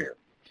empty chair,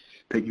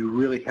 that you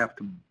really have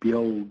to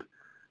build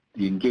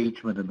the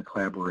engagement and the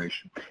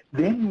collaboration.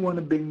 Then you want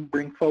to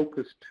bring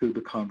focus to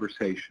the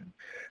conversation.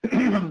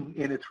 And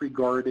it's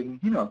regarding,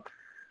 you know,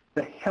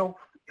 the health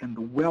and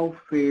the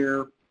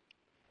welfare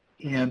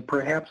and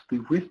perhaps the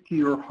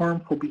risky or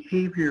harmful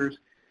behaviors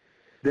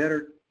that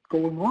are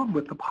going on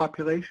with the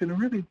population,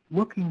 and really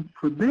looking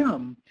for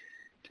them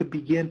to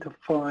begin to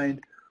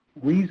find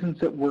reasons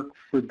that work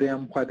for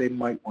them why they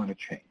might want to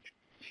change.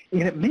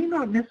 And it may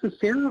not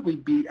necessarily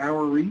be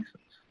our reasons,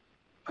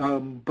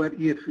 but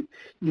if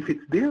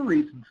it's their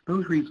reasons,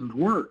 those reasons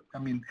work. I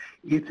mean,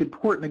 it's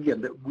important,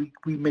 again, that we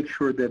make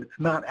sure that it's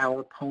not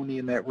our pony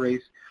in that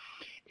race,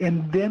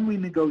 and then we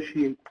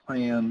negotiate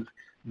plans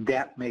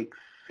that make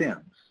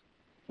sense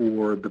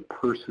for the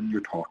person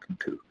you're talking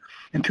to.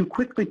 And too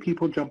quickly,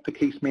 people jump to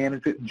case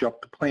management and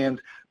jump to plans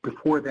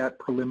before that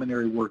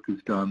preliminary work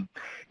is done,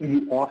 and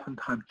you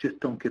oftentimes just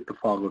don't get the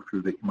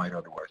follow-through that you might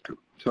otherwise do.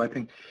 So I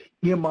think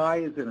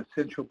EMI is an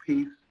essential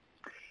piece.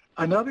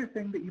 Another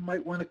thing that you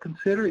might want to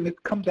consider, and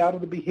it comes out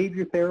of the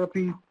behavior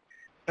therapy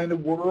kind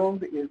of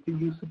world, is the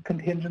use of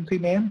contingency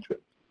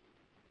management.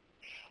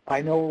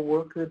 I know a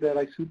worker that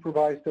I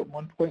supervised at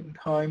one point in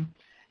time,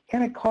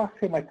 and it cost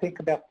him, I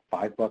think, about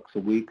 $5 a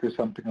week or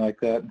something like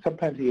that. And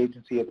sometimes the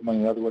agency had the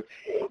money in other ways.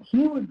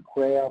 He would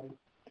grab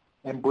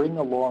and bring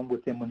along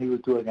with him when he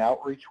was doing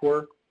outreach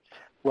work,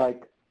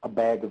 like a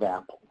bag of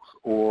apples.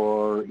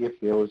 Or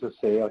if there was a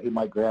sale, he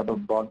might grab a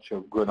bunch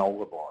of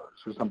granola bars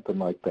or something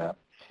like that.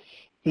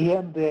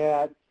 And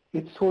that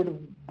it sort of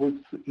was,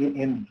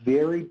 in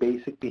very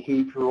basic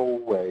behavioral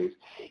ways,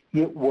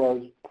 it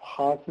was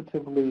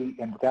positively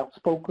and without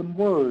spoken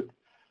word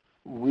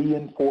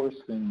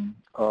reinforcing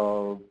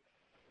of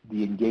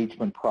the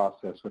engagement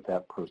process with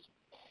that person.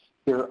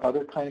 There are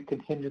other kind of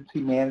contingency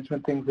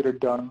management things that are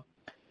done,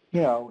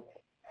 you know,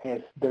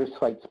 that are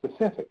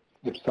site-specific.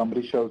 If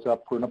somebody shows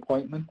up for an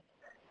appointment,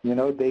 you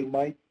know, they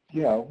might,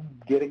 you know,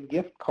 get a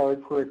gift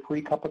card for a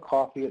free cup of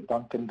coffee at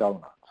Dunkin'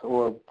 Donuts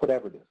or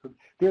whatever it is.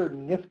 There are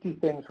nifty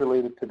things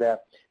related to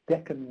that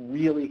that can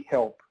really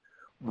help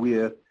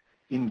with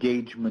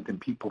engagement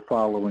and people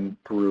following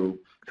through.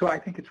 So I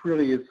think it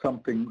really is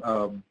something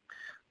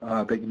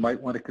that you might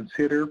want to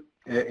consider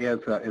as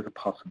a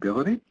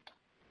possibility.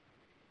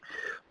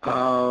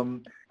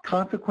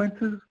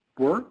 Consequences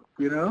work,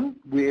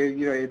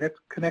 and that's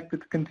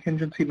connected to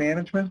contingency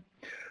management.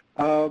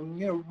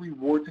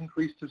 Rewards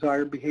increase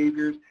desired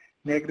behaviors.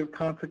 Negative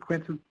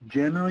consequences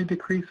generally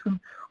decrease them.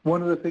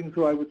 One of the things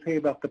that I would say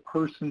about the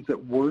persons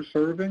that we're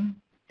serving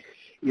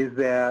is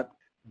that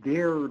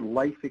their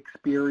life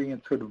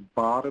experience sort of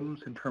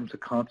bottoms in terms of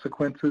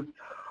consequences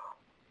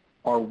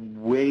are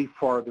way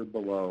farther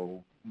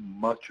below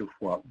much of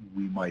what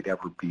we might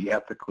ever be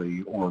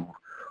ethically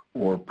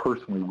or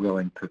personally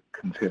willing to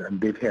consider. And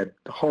they've had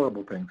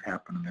horrible things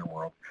happen in their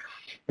world.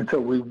 And so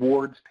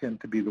rewards tend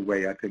to be the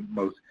way I think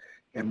most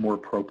and more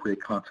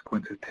appropriate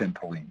consequences tend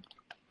to lean.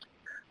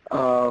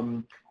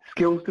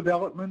 Skills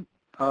development,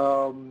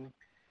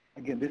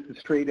 again, this is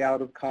straight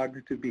out of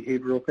cognitive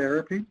behavioral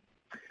therapy,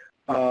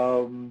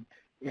 and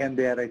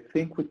that I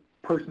think with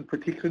persons,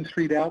 particularly in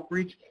street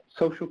outreach,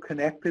 social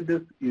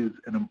connectedness is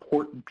an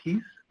important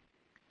piece.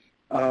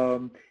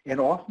 And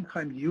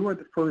oftentimes you are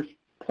the first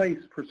place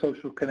for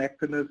social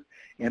connectedness,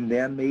 and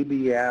then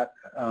maybe at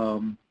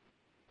a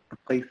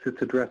place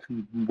that's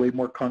addressing way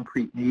more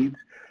concrete needs.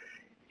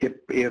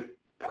 If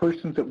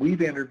persons that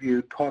we've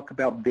interviewed talk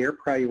about their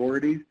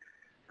priorities,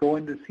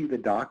 going to see the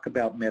doc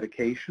about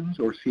medications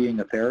or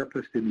seeing a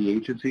therapist in the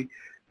agency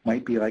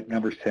might be like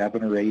number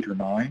 7 or 8 or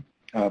 9.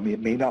 It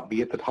may not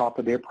be at the top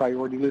of their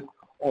priority list,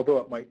 although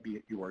it might be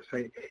at yours.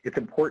 So it's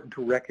important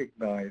to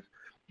recognize,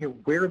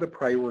 where are the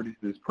priorities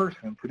of this person.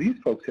 And for these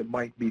folks, it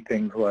might be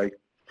things like,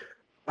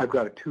 I've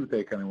got a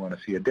toothache and I want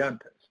to see a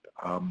dentist.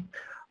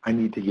 I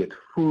need to get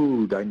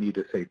food. I need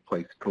a safe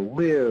place to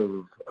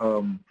live.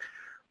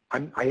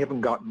 I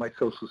haven't gotten my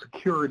Social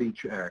Security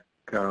check.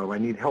 I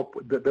need help.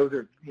 Those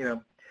are,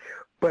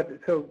 But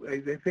so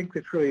I think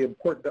it's really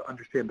important to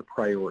understand the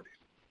priorities.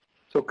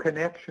 So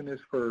connection is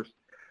first.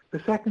 The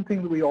second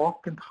thing that we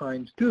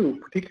oftentimes do,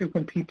 particularly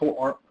when people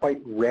aren't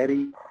quite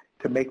ready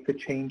to make the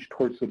change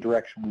towards the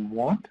direction we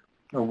want,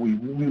 or we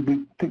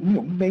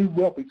may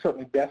well be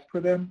certainly best for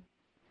them,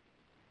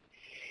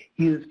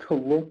 is to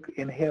look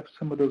and have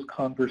some of those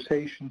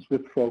conversations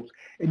with folks.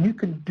 And you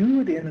can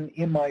do it in an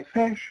MI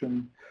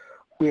fashion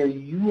where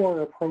you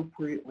are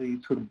appropriately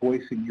sort of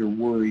voicing your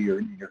worry or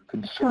your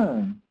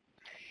concern,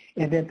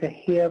 and then to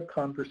have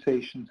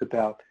conversations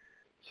about,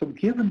 so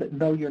given that,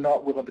 no, you're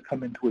not willing to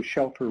come into a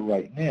shelter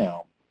right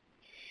now,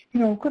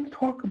 let's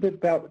talk a bit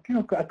about,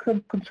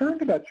 I'm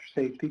concerned about your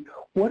safety.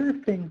 What are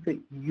things that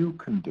you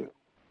can do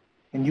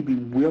and you'd be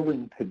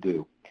willing to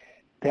do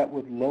that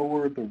would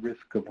lower the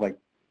risk of,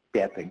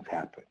 bad things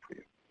happening for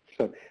you?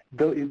 So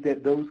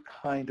those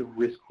kind of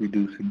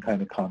risk-reducing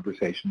kind of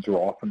conversations are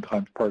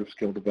oftentimes part of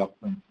skill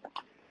development.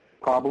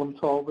 Problem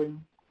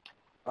solving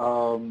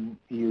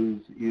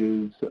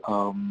is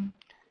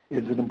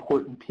an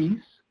important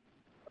piece.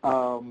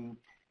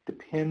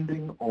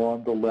 Depending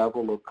on the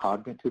level of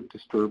cognitive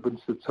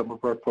disturbance that some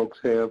of our folks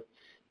have,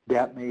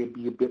 that may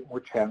be a bit more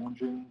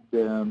challenging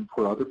than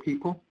for other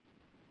people.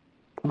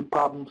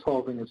 Problem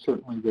solving is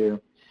certainly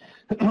there.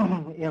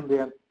 And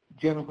then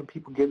generally when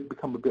people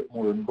become a bit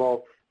more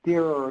involved,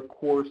 there are a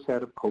core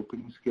set of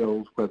coping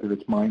skills, whether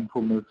it's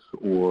mindfulness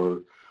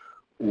or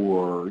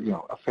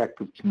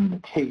effective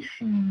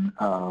communication,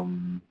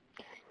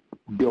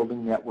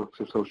 building networks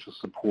of social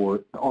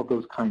support. All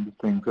those kinds of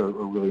things are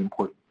really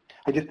important.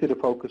 I just did a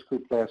focus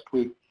group last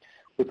week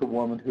with a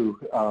woman who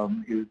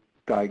is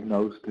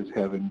diagnosed as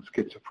having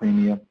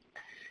schizophrenia,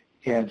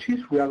 and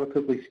she's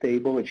relatively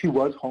stable, and she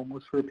was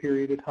homeless for a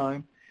period of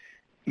time.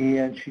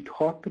 And she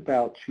talked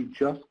about she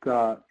just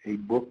got a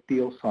book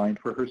deal signed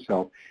for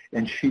herself,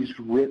 and she's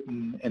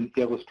written and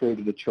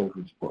illustrated a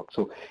children's book.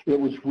 So it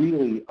was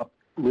really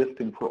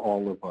uplifting for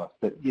all of us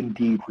that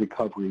indeed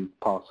recovery is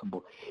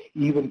possible,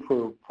 even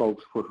for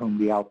folks for whom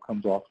the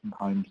outcomes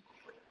oftentimes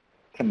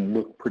can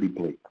look pretty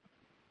bleak.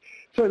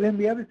 So then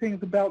the other thing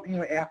is about,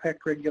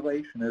 affect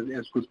regulation,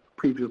 as was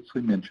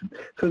previously mentioned.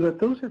 So that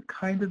those are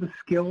kind of the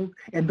skills,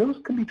 and those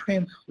can be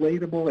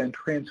translatable and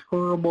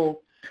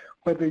transferable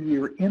whether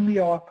you're in the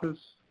office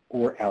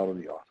or out of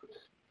the office.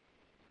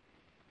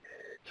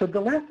 So the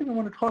last thing I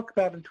want to talk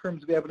about in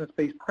terms of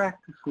evidence-based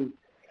practices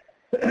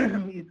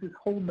is this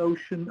whole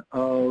notion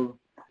of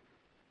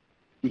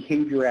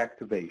behavior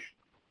activation.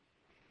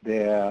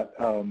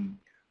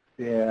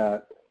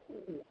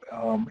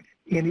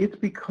 And it's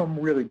become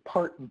really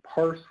part and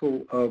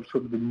parcel of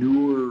sort of the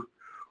newer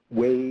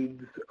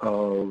waves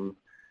of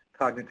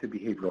cognitive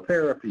behavioral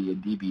therapy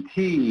and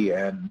DBT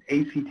and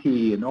ACT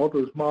and all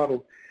those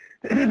models,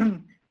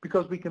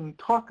 because we can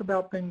talk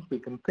about things, we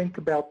can think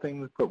about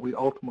things, but we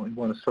ultimately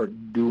want to start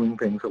doing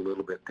things a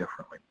little bit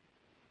differently.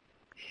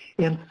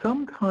 And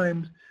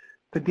sometimes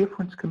the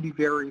difference can be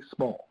very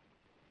small.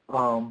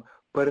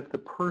 But if the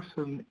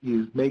person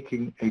is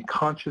making a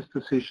conscious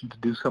decision to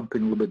do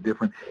something a little bit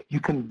different, you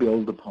can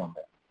build upon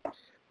that.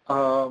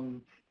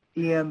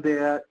 And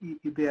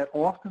that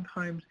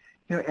oftentimes,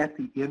 at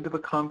the end of a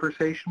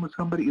conversation with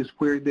somebody is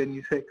where then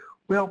you say,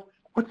 well,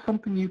 what's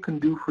something you can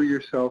do for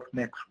yourself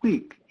next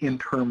week in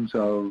terms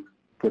of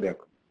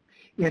whatever?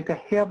 And to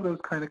have those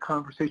kind of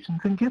conversations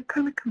and get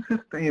kind of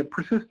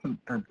persistent,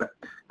 that's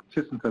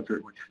the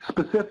right word,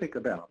 specific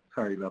about,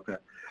 sorry about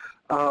that,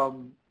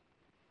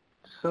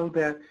 so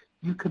that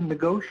you can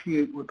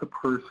negotiate with the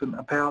person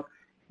about,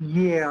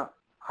 yeah,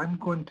 I'm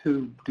going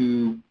to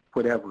do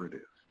whatever it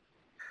is.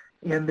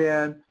 And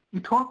then you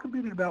talk a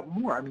bit about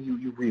more. I mean,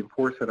 you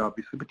reinforce it,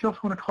 obviously, but you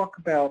also want to talk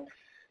about,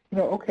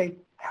 okay,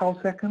 how's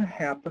that going to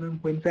happen and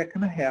when's that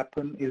going to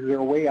happen? Is there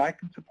a way I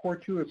can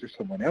support you? Is there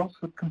someone else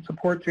that can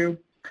support you?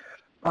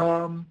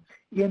 And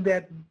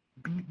that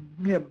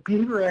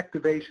behavior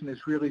activation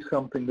is really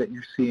something that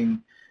you're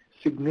seeing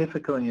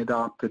significantly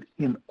adopted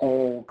in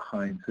all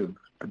kinds of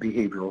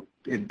behavioral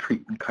and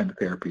treatment kind of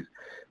therapies,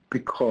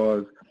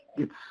 because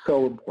it's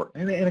so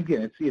important. And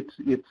again,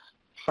 it's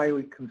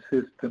highly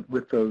consistent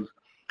with those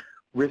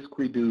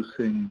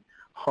risk-reducing,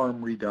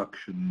 harm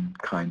reduction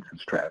kinds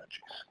of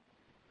strategies.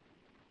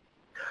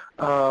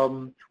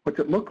 What's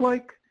it look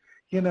like?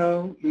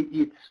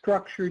 It's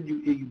structured.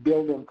 You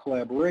build on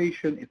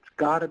collaboration. It's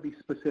got to be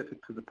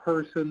specific to the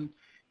person.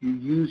 You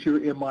use your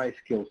MI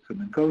skills to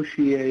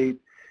negotiate,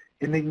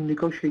 and then you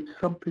negotiate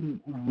something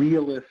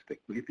realistic.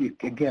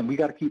 Again, we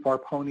got to keep our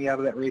pony out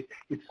of that race.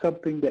 It's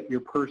something that your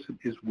person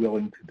is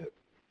willing to do.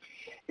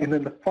 And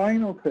then the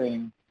final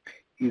thing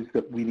is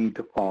that we need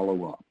to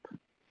follow up.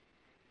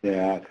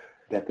 That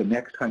the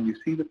next time you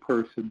see the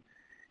person,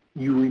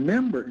 you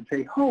remember and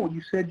say, oh,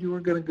 you said you were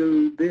going to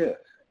do this.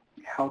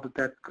 How did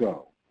that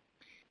go?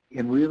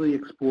 And really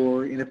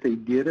explore, and if they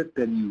did it,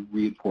 then you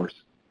reinforce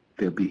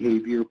their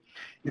behavior.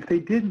 If they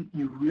didn't,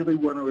 you really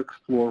want to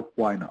explore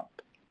why not.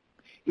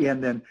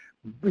 And then,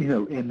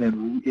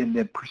 and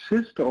then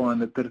persist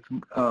on it. That it's,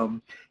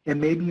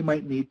 and maybe you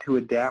might need to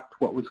adapt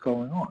what was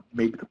going on.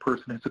 Maybe the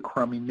person has a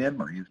crummy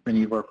memory, as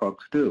many of our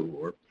folks do,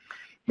 or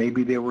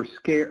maybe they were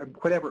scared.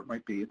 Whatever it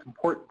might be, it's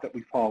important that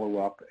we follow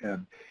up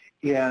and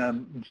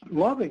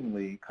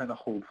lovingly kind of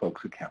hold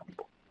folks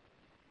accountable.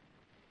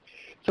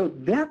 So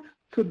that's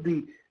sort of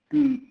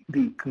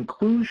the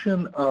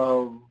conclusion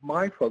of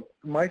my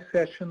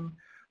session.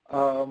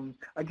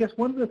 I guess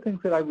one of the things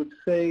that I would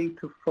say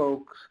to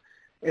folks,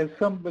 as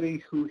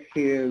somebody who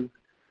has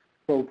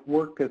both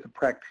worked as a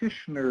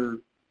practitioner,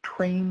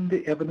 trained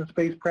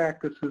evidence-based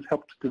practices,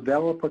 helped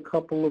develop a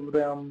couple of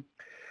them,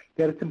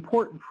 that it's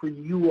important for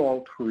you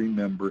all to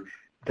remember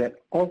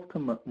that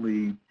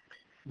ultimately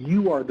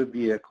you are the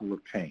vehicle of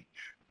change,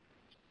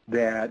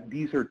 that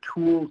these are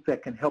tools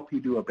that can help you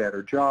do a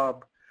better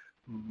job,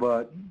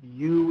 but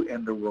you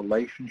and the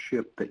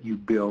relationship that you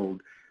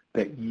build,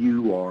 that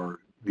you are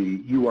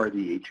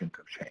the agent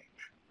of change.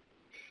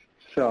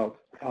 So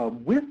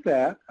with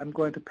that, I'm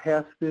going to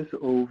pass this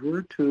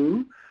over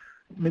to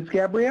Ms.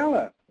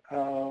 Gabriella.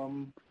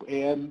 And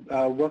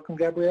welcome,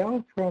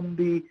 Gabriella, from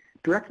the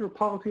Director of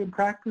Policy and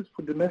Practice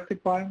for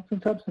Domestic Violence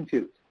and Substance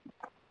Use.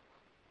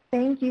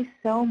 Thank you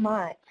so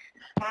much.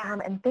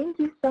 And thank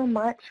you so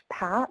much,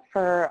 Pat,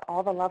 for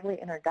all the lovely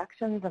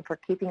introductions and for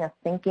keeping us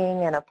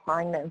thinking and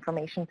applying the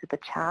information to the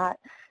chat.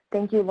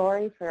 Thank you,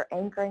 Lori, for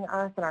anchoring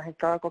us in our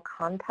historical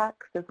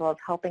context as well as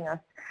helping us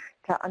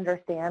to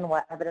understand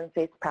what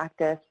evidence-based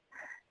practice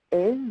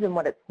is and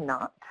what it's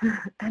not.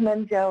 And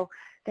then, Joe,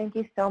 thank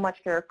you so much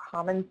for your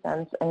common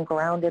sense and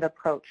grounded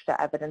approach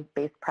to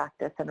evidence-based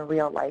practice in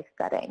real-life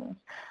settings.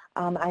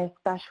 I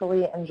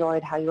especially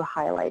enjoyed how you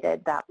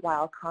highlighted that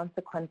while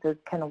consequences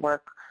can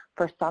work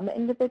for some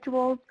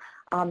individuals,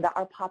 that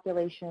our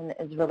population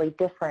is really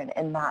different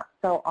in that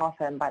so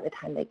often by the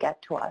time they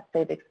get to us,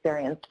 they've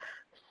experienced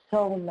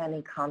so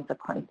many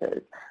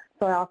consequences.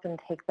 So I often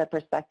take the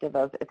perspective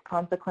of if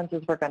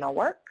consequences were going to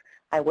work,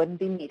 I wouldn't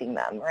be meeting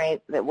them,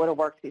 right? It would have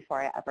worked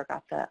before I ever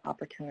got the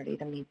opportunity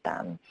to meet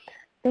them.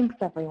 Thanks,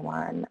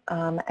 everyone.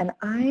 And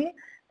I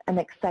am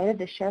excited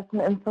to share some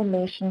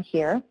information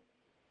here.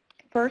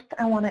 First,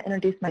 I want to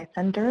introduce my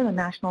center, the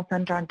National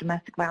Center on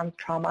Domestic Violence,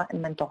 Trauma,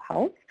 and Mental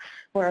Health.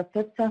 We're a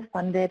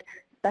FIPSA-funded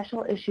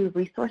special issue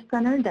resource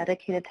center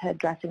dedicated to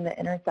addressing the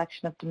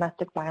intersection of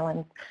domestic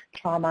violence,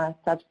 trauma,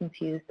 substance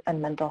use,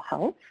 and mental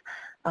health.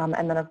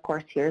 And then, of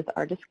course, here's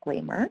our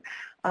disclaimer.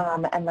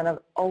 And then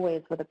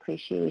always with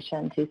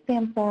appreciation to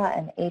SAMHSA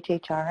and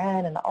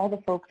HHRN and all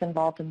the folks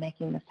involved in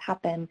making this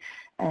happen,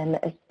 and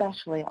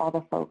especially all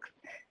the folks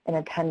in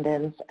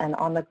attendance and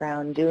on the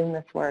ground doing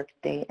this work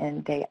day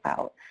in, day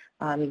out.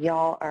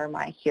 Y'all are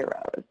my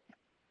heroes.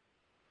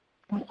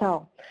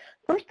 So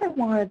first I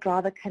want to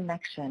draw the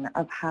connection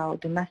of how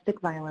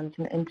domestic violence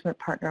and intimate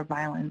partner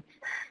violence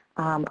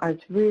are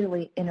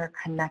really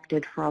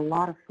interconnected for a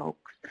lot of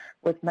folks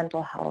with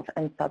mental health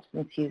and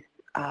substance use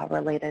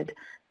related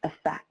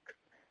effects.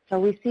 So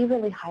we see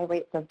really high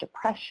rates of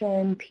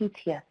depression,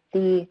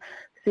 PTSD,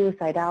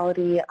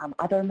 suicidality,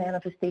 other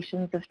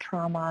manifestations of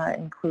trauma,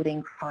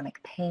 including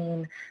chronic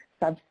pain,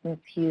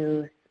 substance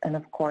use, and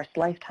of course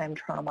lifetime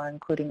trauma,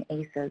 including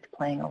ACEs,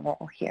 playing a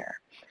role here.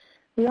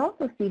 We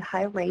also see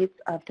high rates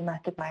of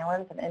domestic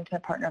violence and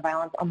intimate partner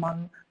violence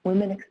among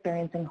women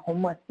experiencing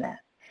homelessness.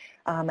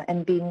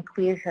 And being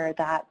clear here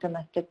that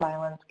domestic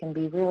violence can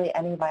be really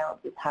any violence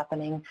that's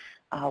happening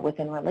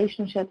within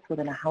relationships,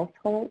 within a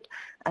household,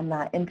 and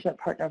that intimate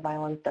partner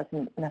violence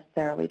doesn't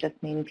necessarily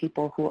just mean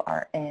people who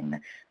are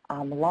in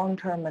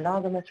long-term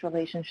monogamous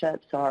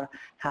relationships or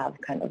have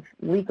kind of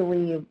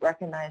legally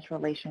recognized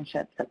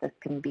relationships, that this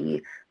can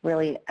be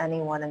really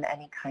anyone in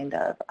any kind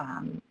of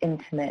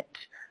intimate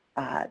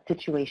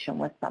situation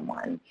with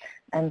someone.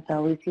 And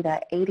so we see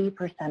that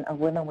 80% of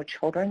women with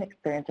children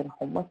experiencing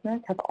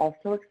homelessness have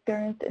also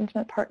experienced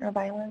intimate partner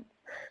violence,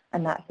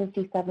 and that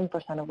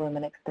 57% of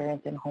women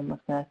experiencing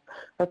homelessness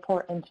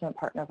report intimate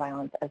partner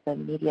violence as the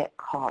immediate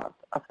cause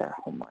of their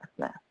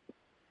homelessness.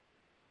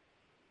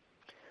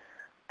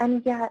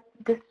 And yet,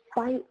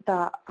 despite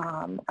the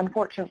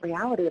unfortunate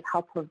reality of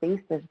how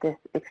pervasive this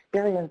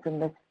experience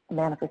and this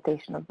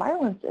manifestation of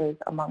violence is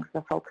amongst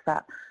the folks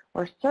that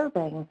we're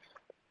serving,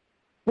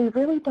 we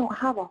really don't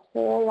have a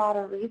whole lot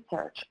of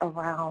research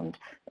around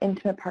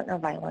intimate partner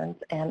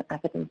violence and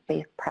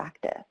evidence-based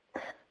practice.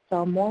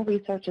 So more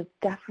research is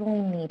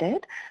definitely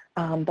needed,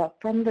 but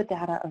from the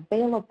data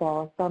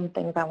available, some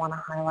things I want to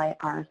highlight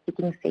are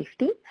seeking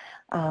safety,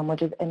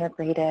 which is an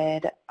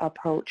integrated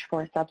approach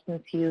for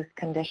substance use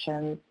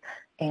conditions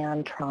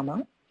and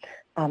trauma,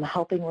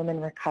 helping women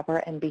recover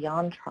and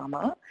beyond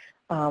trauma,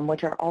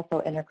 which are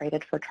also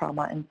integrated for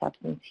trauma and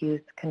substance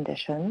use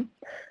conditions,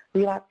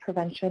 relapse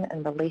prevention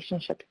and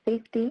relationship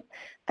safety,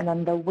 and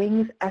then the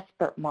WINGS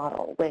expert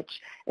model,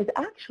 which is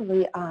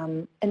actually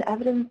an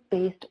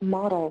evidence-based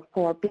model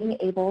for being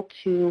able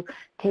to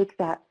take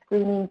that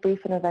screening,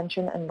 brief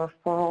intervention, and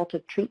referral to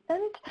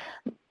treatment,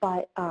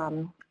 but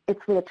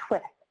it's with a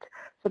twist.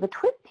 So the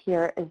twist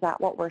here is that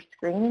what we're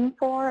screening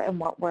for and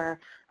what we're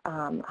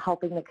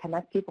helping to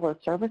connect people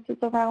with services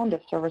around,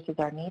 if services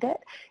are needed,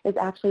 is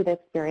actually the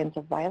experience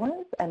of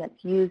violence, and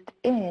it's used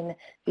in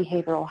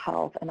behavioral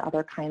health and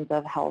other kinds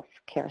of health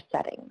care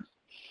settings.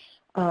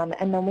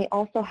 And then we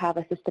also have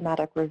a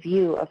systematic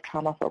review of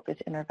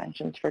trauma-focused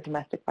interventions for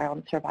domestic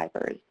violence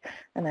survivors,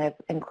 and I've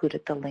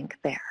included the link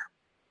there.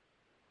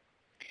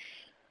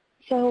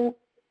 So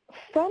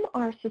from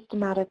our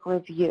systematic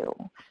review,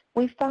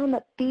 we found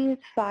that these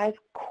 5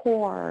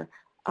 core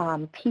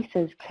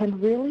pieces can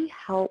really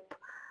help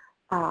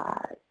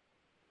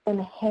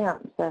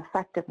enhance the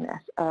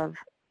effectiveness of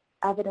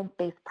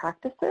evidence-based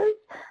practices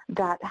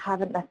that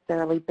haven't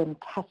necessarily been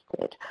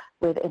tested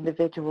with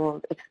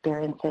individuals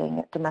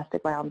experiencing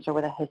domestic violence or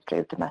with a history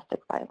of domestic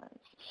violence.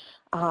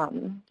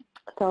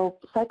 So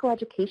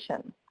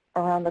psychoeducation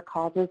around the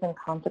causes and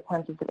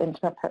consequences of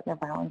intimate partner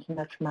violence and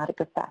their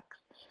traumatic effects.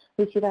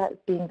 We see that as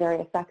being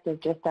very effective,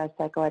 just as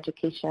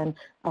psychoeducation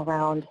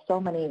around so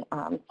many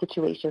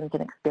situations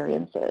and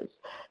experiences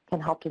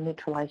can help to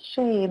neutralize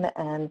shame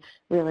and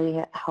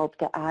really help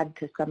to add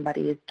to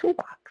somebody's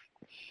toolbox.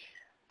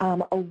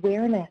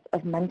 Awareness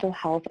of mental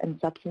health and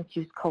substance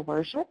use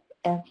coercion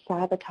and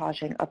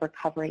sabotaging of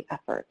recovery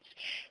efforts.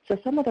 So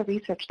some of the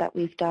research that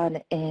we've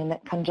done in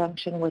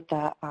conjunction with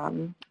the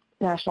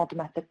National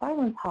Domestic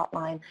Violence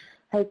Hotline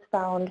has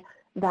found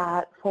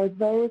that for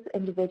those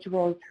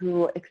individuals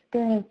who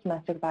experience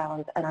domestic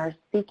violence and are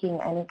seeking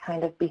any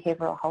kind of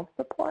behavioral health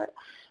support,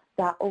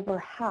 that over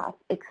half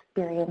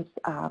experience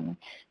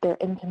their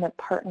intimate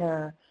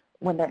partner,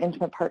 when their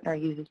intimate partner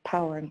uses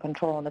power and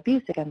control and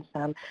abuse against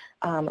them,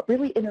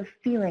 really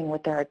interfering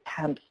with their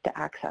attempts to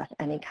access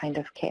any kind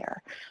of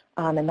care.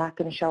 And that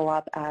can show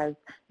up as,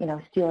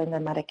 stealing their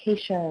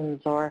medications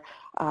or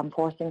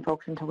forcing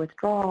folks into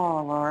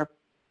withdrawal or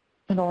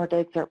in order to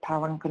exert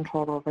power and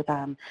control over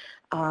them,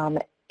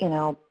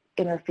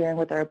 interfering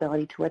with their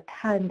ability to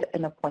attend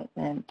an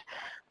appointment.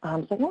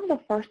 So one of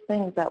the first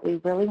things that we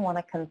really want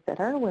to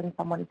consider when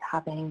someone's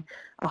having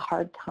a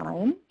hard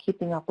time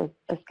keeping up with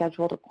a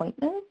scheduled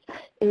appointment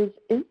is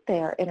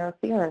there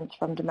interference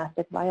from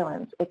domestic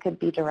violence? It could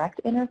be direct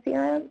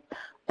interference,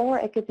 or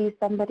it could be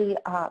somebody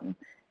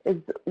is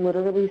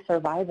literally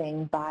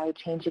surviving by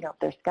changing up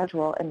their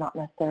schedule and not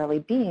necessarily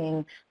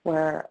being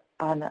where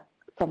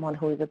someone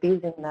who is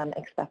abusing them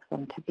expects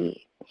them to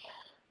be.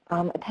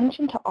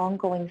 Attention to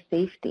ongoing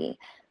safety,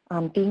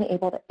 being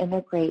able to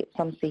integrate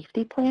some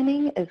safety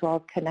planning as well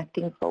as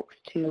connecting folks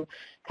to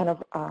kind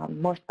of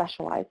more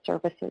specialized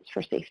services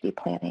for safety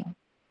planning.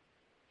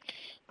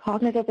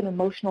 Cognitive and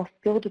emotional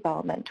skill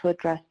development to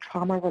address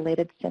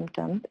trauma-related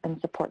symptoms and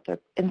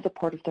in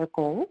support of their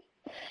goals,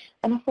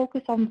 and a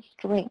focus on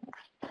strengths,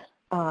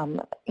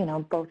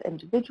 both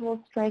individual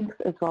strengths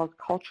as well as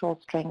cultural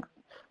strengths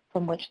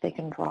from which they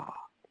can draw.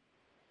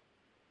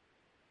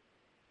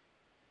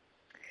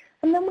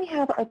 And then we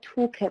have a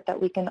toolkit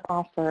that we can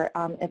offer.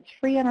 It's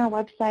free on our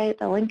website.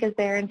 The link is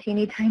there in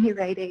teeny tiny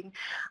writing.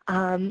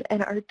 And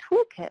our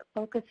toolkit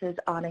focuses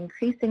on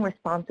increasing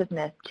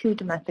responsiveness to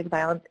domestic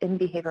violence in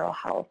behavioral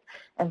health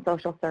and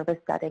social service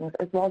settings,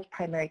 as well as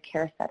primary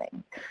care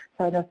settings.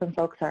 So I know some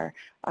folks are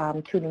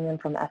tuning in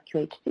from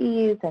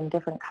SQHCs and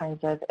different kinds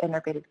of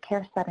integrated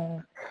care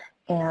settings.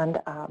 And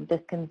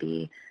this can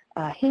be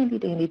a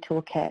handy-dandy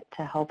toolkit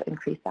to help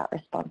increase that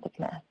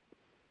responsiveness.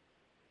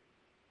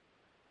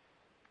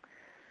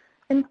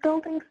 In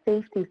building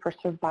safety for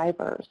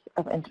survivors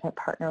of intimate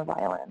partner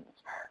violence.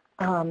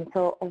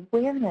 So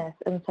awareness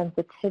and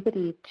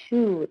sensitivity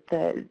to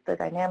the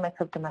dynamics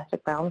of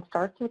domestic violence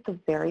starts with the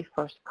very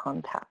first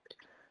contact.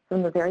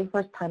 From the very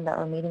first time that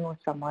we're meeting with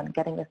someone,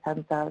 getting a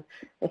sense of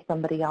if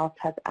somebody else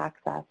has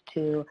access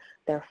to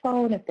their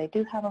phone, if they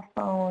do have a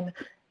phone,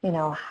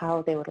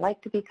 how they would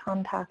like to be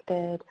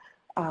contacted.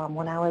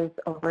 When I was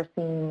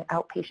overseeing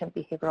outpatient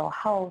behavioral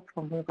health,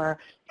 when we were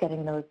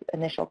getting those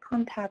initial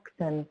contacts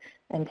and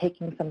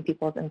taking some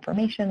people's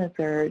information as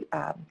they're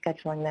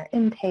scheduling their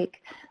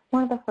intake,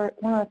 one of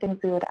the things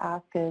we would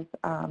ask is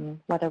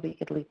whether we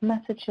could leave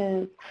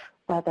messages,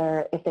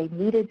 whether if they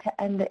needed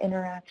to end the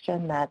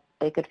interaction that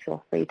they could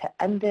feel free to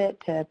end it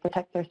to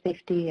protect their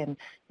safety and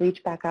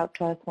reach back out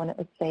to us when it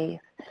was safe.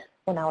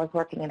 When I was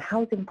working in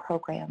housing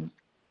programs,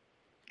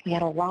 we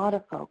had a lot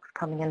of folks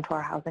coming into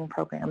our housing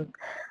programs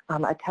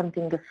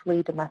attempting to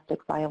flee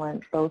domestic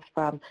violence, both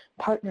from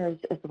partners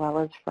as well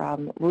as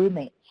from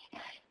roommates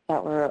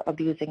that were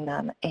abusing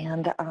them,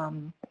 and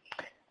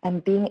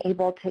being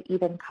able to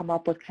even come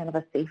up with kind of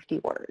a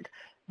safety word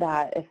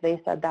that if they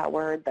said that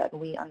word, that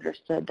we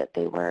understood that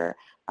they were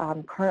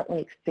currently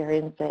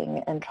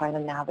experiencing and trying to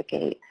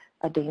navigate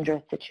a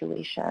dangerous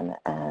situation,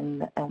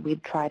 and we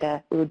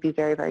would be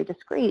very, very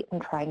discreet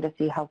in trying to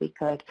see how we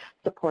could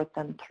support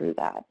them through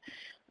that.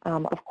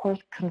 Of course,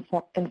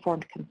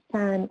 informed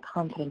consent,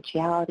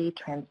 confidentiality,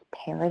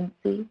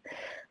 transparency,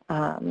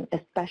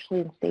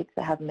 especially in states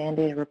that have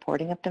mandated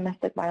reporting of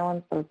domestic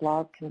violence. Those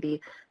laws can be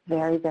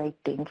very, very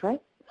dangerous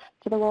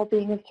to the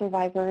well-being of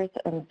survivors,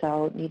 and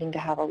so needing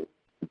to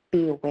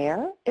be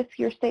aware if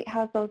your state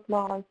has those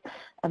laws,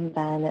 and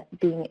then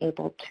being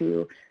able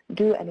to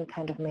do any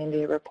kind of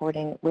mandated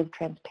reporting with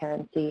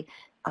transparency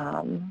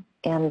and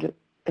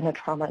in a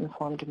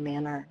trauma-informed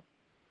manner.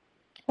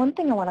 One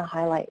thing I want to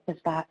highlight is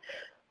that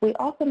we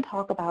often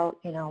talk about,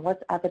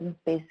 what's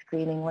evidence-based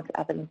screening, what's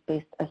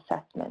evidence-based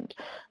assessment.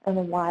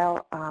 And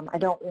while I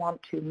don't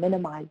want to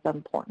minimize the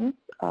importance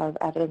of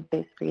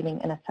evidence-based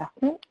screening and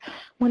assessment,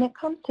 when it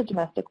comes to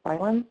domestic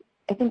violence,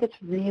 I think it's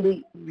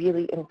really,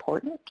 really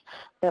important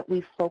that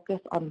we focus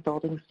on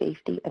building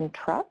safety and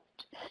trust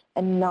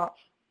and not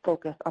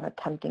focus on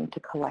attempting to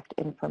collect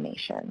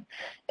information.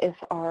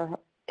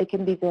 It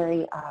can be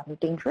very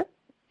dangerous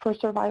for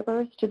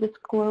survivors to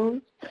disclose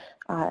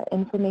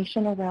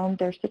information around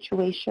their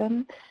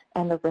situation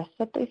and the risks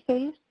that they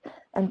face.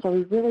 And so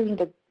we really need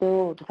to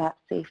build that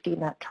safety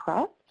and that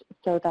trust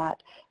so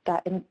that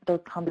those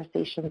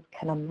conversations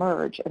can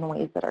emerge in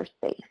ways that are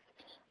safe,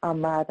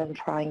 rather than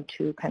trying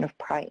to kind of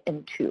pry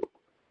into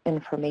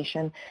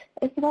information,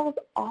 as well as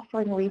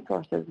offering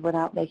resources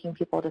without making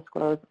people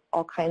disclose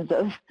all kinds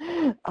of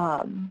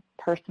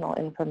personal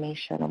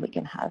information. And we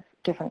can have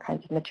different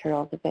kinds of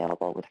materials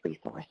available with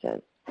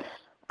resources.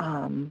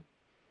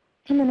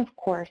 And then, of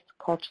course,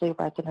 culturally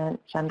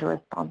resonant,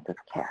 gender-responsive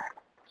care.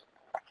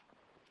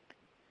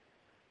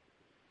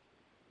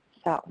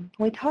 So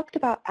we talked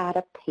about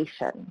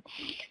adaptation.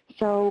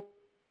 So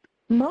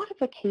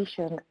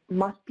modification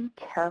must be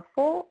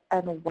careful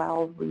and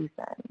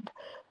well-reasoned.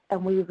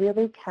 And we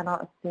really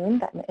cannot assume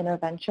that an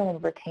intervention will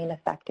retain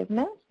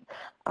effectiveness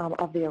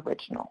of the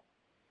original.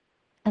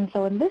 And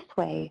so in this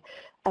way,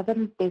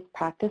 evidence-based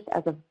practice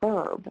as a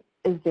verb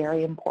is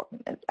very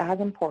important. It's as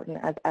important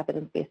as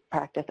evidence-based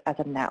practice as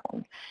a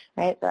noun,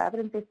 right? So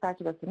evidence-based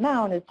practice as a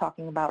noun is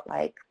talking about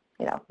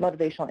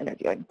motivational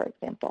interviewing, for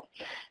example.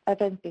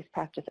 Evidence-based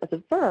practice as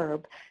a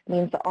verb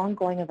means the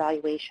ongoing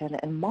evaluation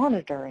and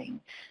monitoring,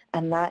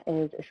 and that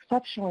is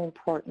exceptionally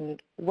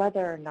important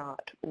whether or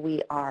not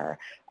we are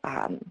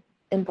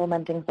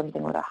implementing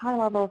something with a high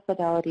level of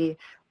fidelity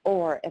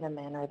or in a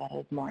manner that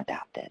is more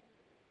adapted.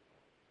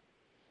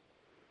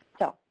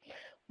 So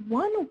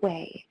one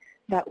way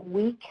that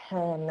we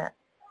can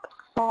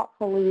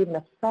thoughtfully,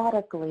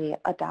 methodically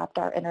adapt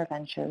our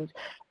interventions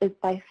is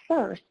by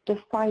first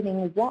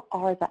defining what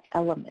are the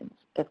elements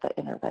of the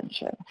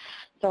intervention.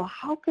 So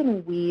how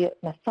can we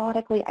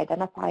methodically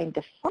identify and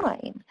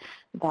define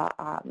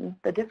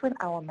the different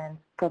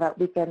elements so that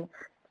we can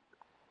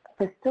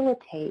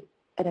facilitate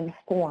an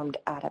informed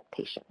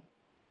adaptation?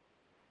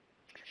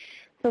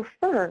 So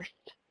first,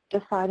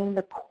 defining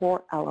the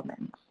core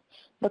elements.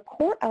 The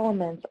core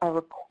elements are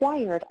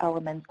required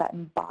elements that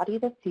embody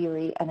the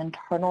theory and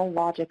internal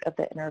logic of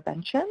the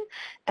intervention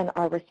and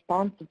are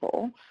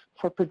responsible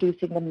for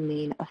producing the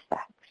main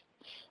effects.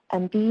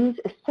 And these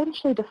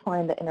essentially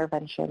define the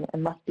intervention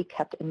and must be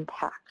kept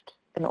intact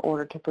in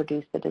order to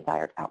produce the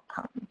desired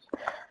outcomes.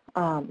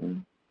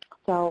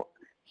 So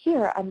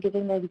here I'm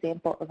giving the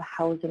example of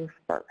housing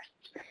first.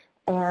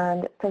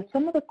 And so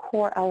some of the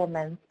core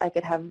elements, I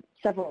could have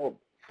several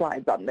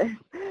slides on this,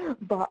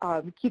 but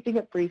keeping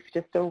it brief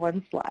just to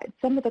one slide.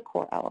 Some of the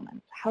core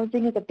elements.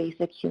 Housing is a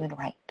basic human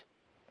right.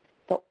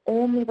 The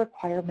only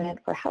requirement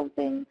for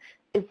housing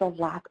is the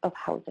lack of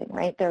housing,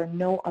 right? There are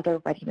no other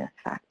readiness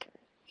factors.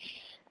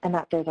 And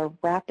that there's a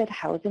rapid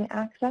housing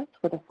access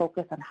with a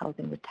focus on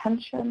housing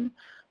retention,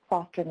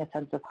 fostering a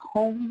sense of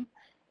home,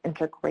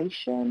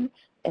 integration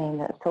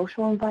in a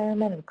social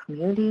environment and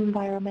community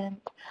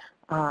environment,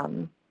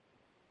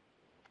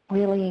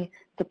 really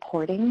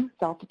supporting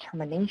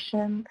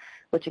self-determination,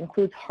 which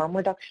includes harm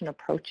reduction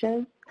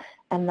approaches,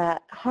 and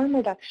that harm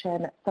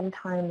reduction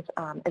sometimes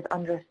is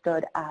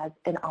understood as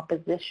an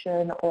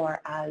opposition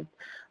or as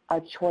a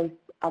choice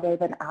other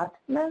than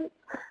abstinence.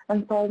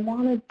 And so I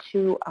wanted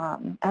to,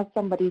 as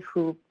somebody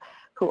who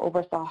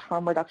oversaw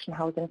harm reduction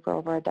housing for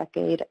over a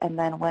decade and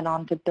then went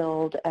on to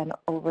build and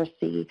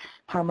oversee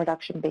harm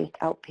reduction-based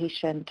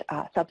outpatient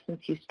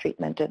substance use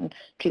treatment and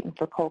treatment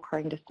for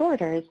co-occurring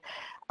disorders,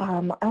 I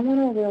want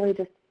to really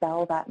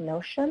dispel that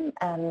notion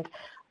and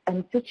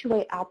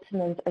situate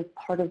abstinence as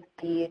part of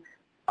the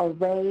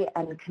array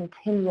and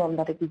continuum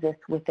that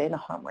exists within a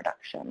harm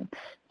reduction.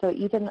 So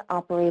even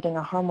operating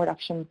a harm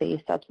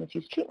reduction-based substance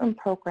use treatment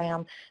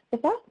program, the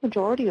vast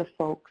majority of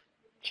folks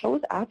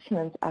chose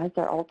abstinence as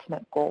their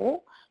ultimate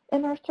goal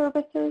in our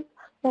services.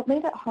 What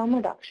made it harm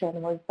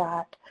reduction was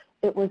that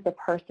it was the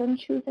person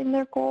choosing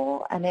their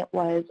goal and it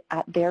was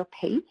at their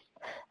pace,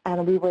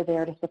 and we were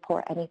there to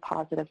support any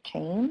positive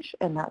change,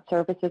 and that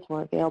services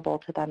were available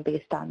to them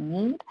based on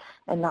need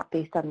and not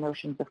based on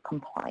notions of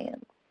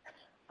compliance.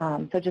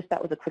 So just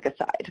that was a quick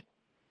aside.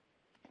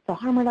 So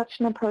harm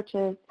reduction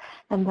approaches,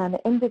 and then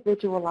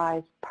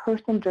individualized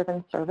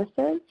person-driven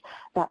services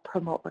that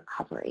promote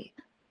recovery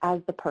as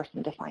the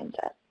person defines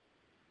it.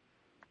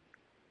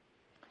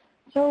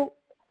 So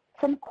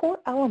from core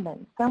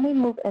elements, then we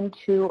move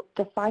into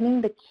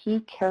defining the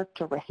key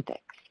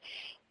characteristics.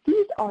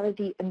 These are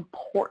the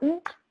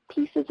important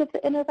pieces of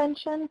the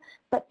intervention,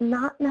 but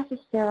not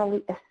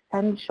necessarily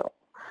essential.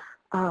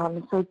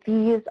 So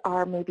these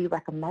are maybe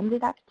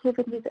recommended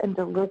activities and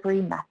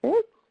delivery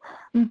methods,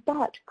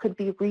 but could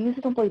be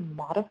reasonably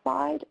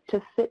modified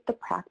to fit the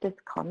practice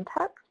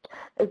context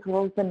as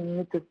well as the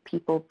needs of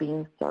people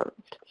being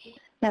served.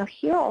 Now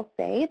here I'll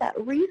say that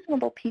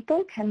reasonable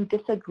people can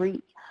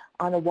disagree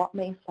on what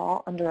may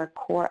fall under a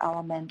core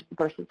element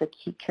versus a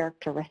key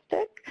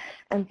characteristic.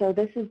 And so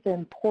this is the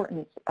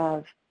importance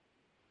of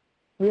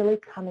really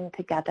coming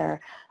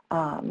together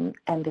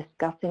and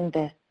discussing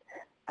this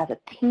as a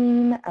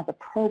team, as a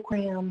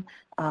program,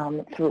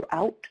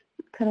 throughout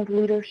kind of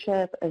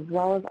leadership as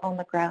well as on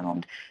the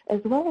ground, as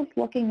well as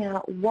looking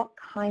at what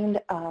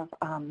kind of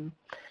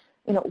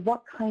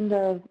what kind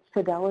of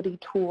fidelity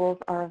tools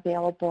are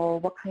available,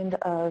 what kind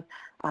of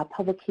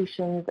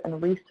publications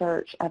and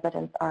research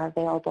evidence are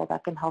available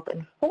that can help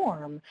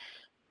inform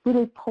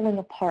really pulling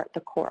apart the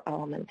core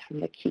elements from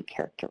the key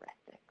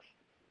characteristics.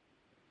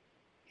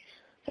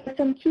 So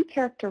some key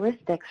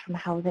characteristics from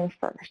Housing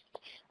First.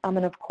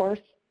 And of course,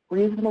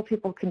 reasonable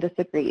people can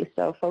disagree.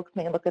 So folks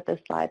may look at this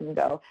slide and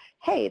go,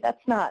 hey,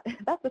 that's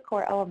a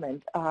core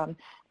element. And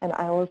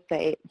I will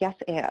say, yes,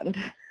 and.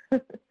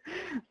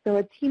 So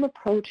a team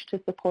approach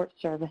to support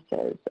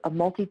services, a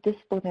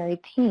multidisciplinary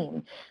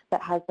team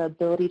that has the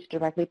ability to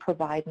directly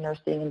provide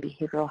nursing and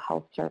behavioral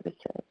health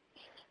services.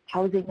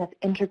 Housing that's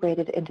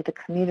integrated into the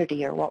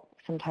community, or what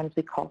sometimes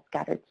we call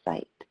scattered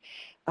site.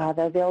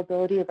 The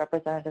availability of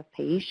representative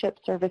payee-ship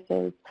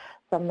services.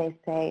 Some may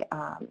say,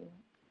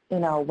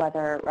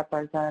 whether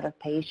representative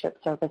payee-ship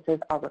services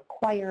are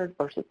required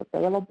versus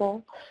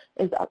available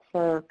is up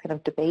for kind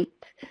of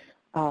debate.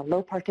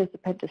 Low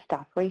participant to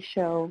staff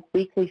ratio,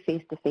 weekly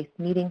face-to-face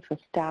meetings with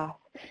staff,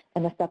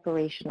 and the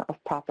separation of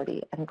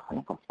property and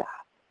clinical staff.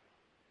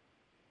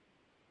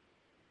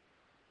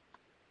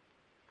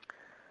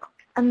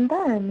 And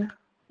then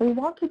we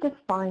want to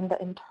define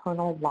the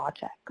internal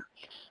logic.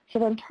 So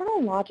the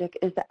internal logic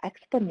is the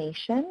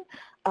explanation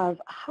of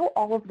how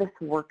all of this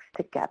works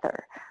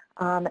together.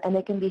 And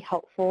it can be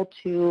helpful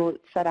to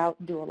set out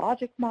and do a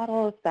logic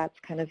model if that's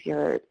kind of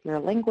your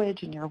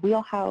language and your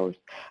wheelhouse.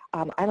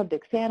 I'm a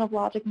big fan of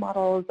logic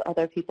models.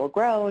 Other people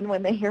groan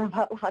when they hear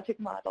about logic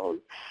models.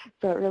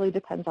 So it really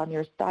depends on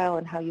your style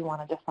and how you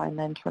want to define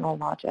the internal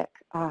logic.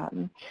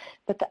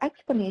 But the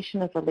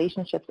explanation of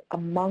relationships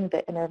among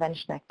the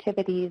intervention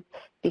activities,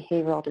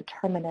 behavioral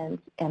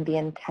determinants, and the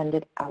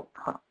intended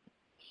outcome.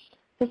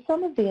 So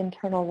some of the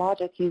internal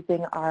logic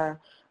using our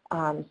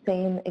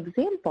same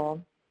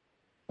example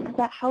is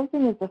that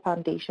housing is the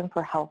foundation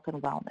for health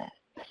and wellness,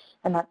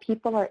 and that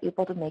people are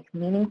able to make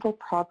meaningful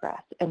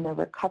progress in their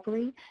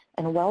recovery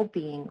and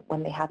well-being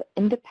when they have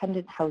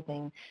independent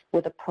housing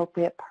with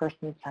appropriate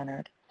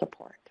person-centered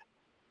support.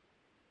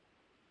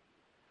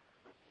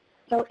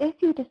 So if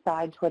you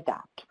decide to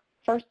adapt,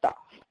 first off,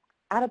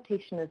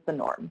 adaptation is the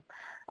norm.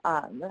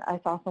 I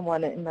saw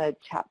someone in the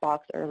chat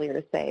box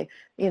earlier say,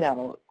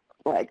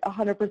 like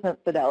 100%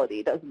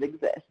 fidelity doesn't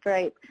exist,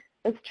 right?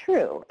 It's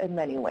true in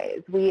many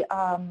ways. We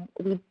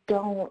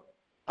don't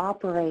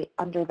operate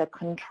under the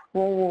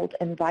controlled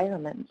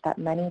environments that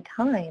many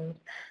times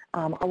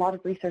a lot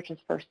of research is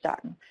first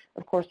done.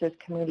 Of course, there's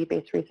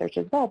community-based research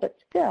as well, but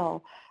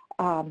still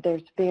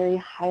there's very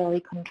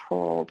highly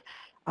controlled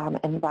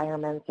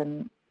environments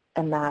and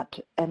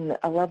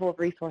a level of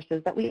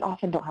resources that we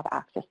often don't have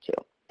access to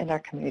in our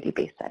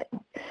community-based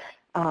settings.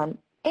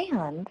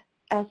 And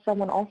as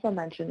someone also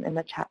mentioned in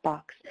the chat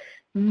box,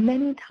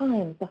 many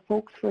times the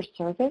folks we're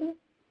serving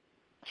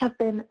have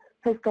been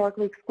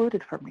historically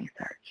excluded from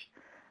research.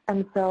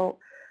 And so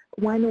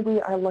when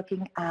we are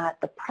looking at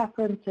the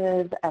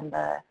preferences and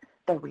the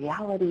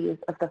realities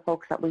of the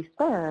folks that we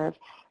serve,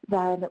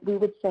 then we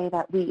would say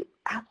that we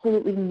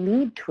absolutely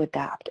need to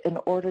adapt in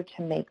order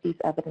to make these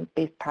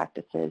evidence-based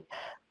practices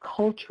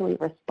culturally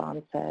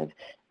responsive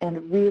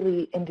and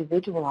really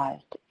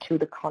individualized to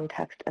the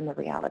context and the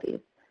realities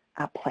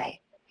at play.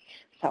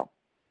 So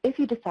if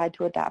you decide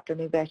to adapt, or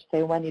maybe I should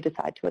say when you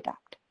decide to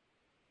adapt,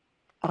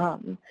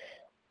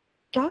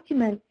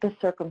 document the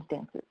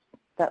circumstances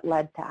that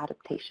led to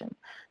adaptation.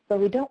 So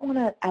we don't want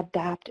to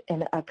adapt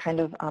in a kind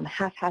of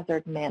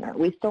haphazard manner.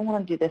 We still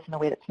want to do this in a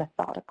way that's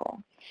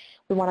methodical.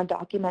 We want to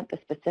document the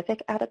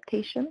specific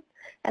adaptation,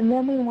 and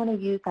then we want to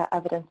use that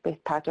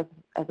evidence-based practice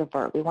as a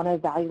verb. We want to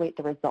evaluate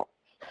the results.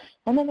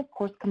 And then, of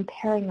course,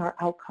 comparing our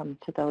outcomes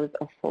to those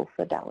of full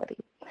fidelity.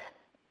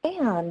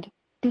 And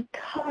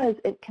because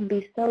it can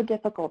be so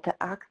difficult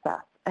to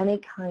access any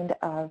kind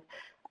of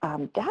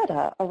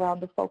data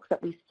around the folks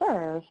that we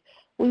serve,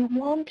 we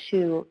want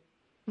to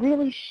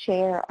really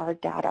share our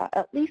data,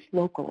 at least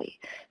locally,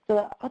 so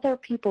that other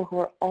people who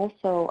are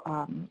also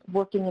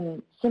working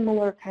in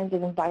similar kinds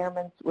of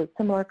environments with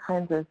similar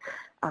kinds of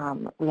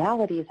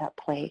realities at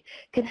play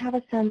can have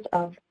a sense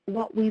of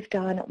what we've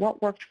done,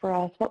 what worked for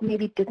us, what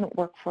maybe didn't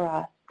work for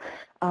us.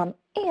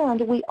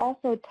 And we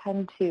also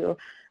tend to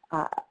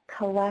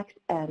collect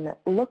and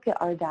look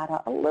at our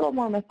data a little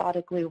more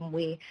methodically when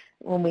we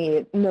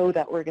know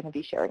that we're going to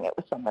be sharing it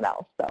with someone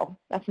else. So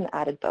that's an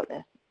added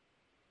bonus.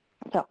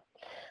 So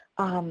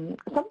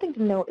something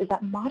to note is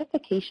that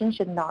modification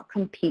should not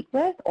compete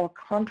with or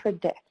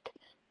contradict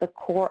the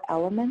core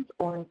elements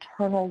or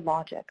internal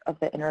logic of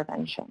the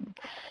intervention,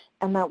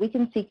 and that we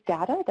can seek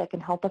data that can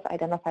help us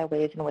identify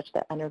ways in which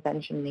the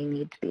intervention may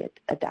need to be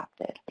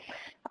adapted.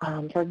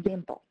 For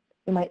example,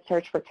 we might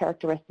search for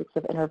characteristics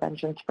of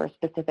interventions for a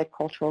specific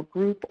cultural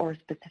group or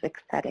specific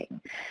setting.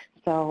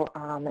 So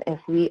if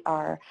we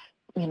are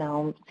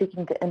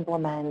seeking to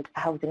implement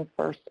housing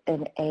first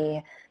in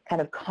a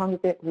kind of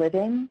congregate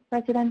living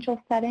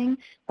residential setting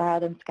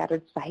rather than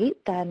scattered site,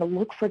 then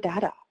look for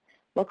data.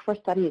 Look for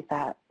studies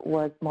that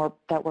were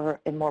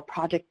in more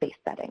project-based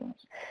settings.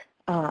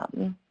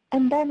 And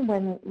then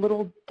when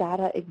little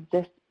data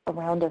exists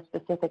around a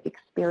specific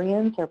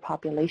experience or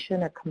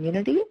population or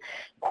community,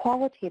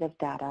 qualitative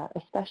data,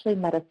 especially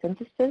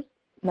metasyntheses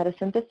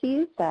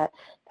that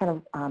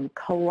kind of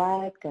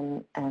collect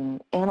and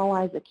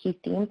analyze the key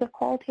themes of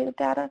qualitative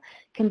data,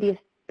 can be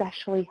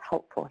especially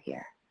helpful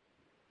here.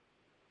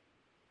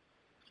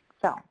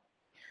 So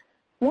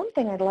one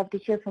thing I'd love to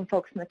hear from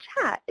folks in the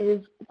chat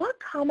is, what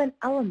common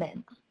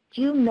elements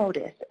do you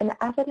notice in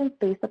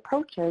evidence-based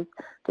approaches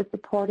to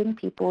supporting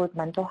people with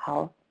mental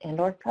health and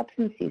or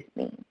substance use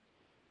needs?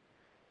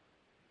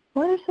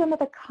 What are some of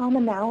the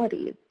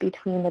commonalities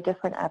between the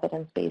different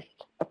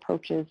evidence-based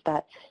approaches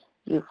that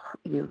you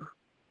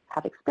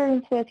have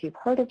experience with, you've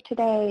heard of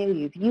today,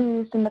 you've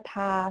used in the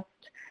past?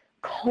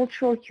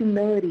 Cultural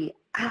humility,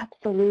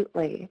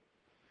 absolutely.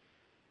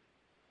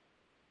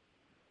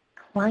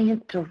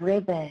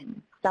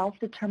 Client-driven,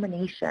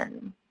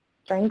 self-determination,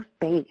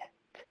 strengths-based,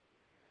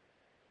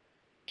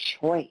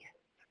 choice,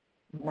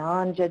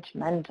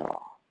 non-judgmental,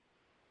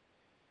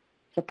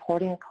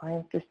 supporting a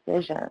client's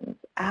decisions,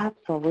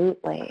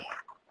 absolutely.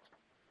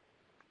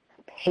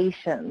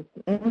 Patience,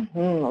 a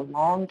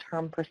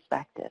long-term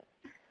perspective.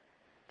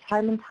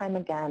 Time and time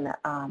again,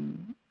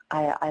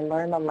 I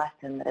learned a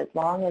lesson that as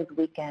long as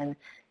we can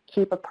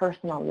keep a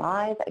person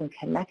alive and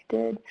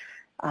connected,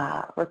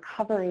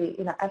 recovery,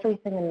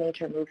 everything in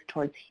nature moves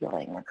towards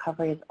healing.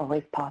 Recovery is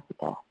always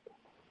possible.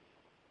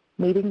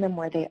 Meeting them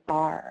where they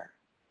are.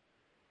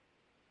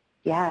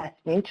 Yes,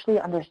 mutually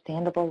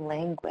understandable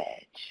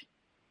language.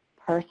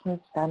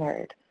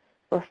 Person-centered.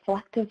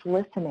 Reflective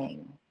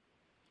listening.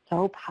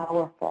 So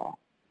powerful.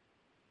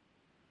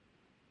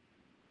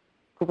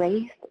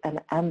 Grace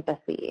and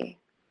empathy.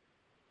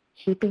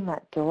 Keeping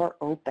that door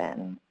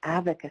open.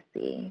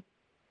 Advocacy.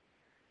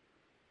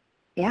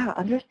 Yeah,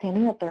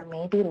 understanding that there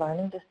may be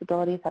learning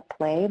disabilities at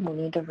play, and we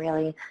need to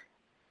really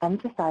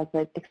emphasize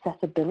the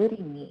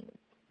accessibility needs.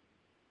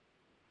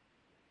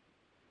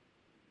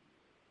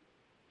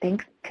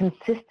 Thanks,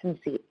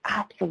 consistency,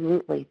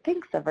 absolutely.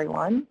 Thanks,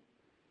 everyone.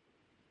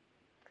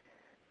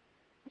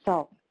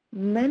 So,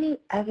 many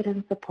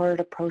evidence-supported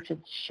approaches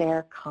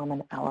share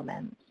common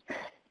elements.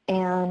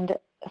 And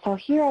so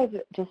here I've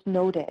just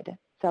noted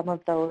some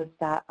of those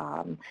that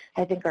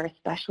I think are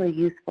especially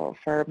useful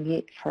for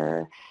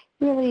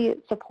really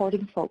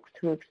supporting folks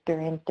who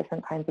experience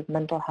different kinds of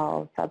mental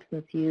health,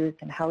 substance use,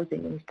 and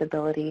housing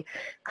instability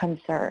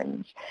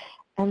concerns.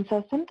 And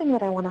so something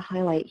that I want to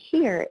highlight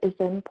here is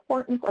the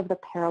importance of the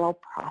parallel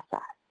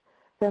process,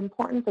 the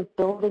importance of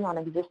building on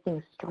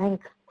existing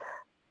strengths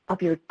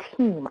of your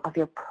team, of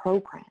your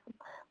program.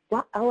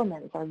 What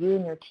elements are you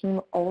and your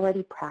team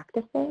already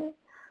practicing?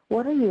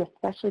 What are you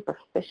especially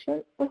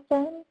proficient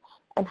within?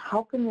 And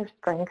how can your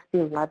strengths be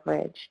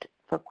leveraged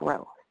for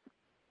growth?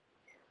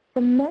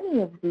 So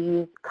many of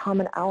these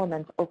common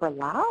elements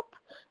overlap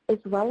as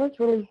well as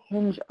really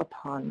hinge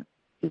upon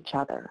each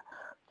other.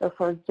 So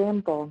for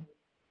example,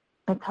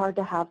 it's hard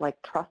to have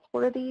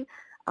trustworthy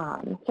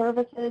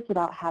services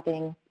without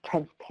having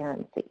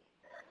transparency.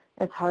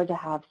 It's hard to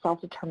have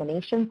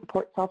self-determination,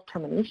 support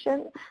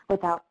self-determination,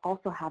 without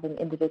also having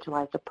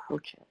individualized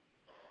approaches.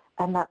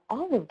 And that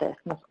all of this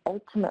must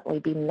ultimately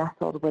be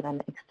nestled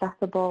within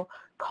accessible,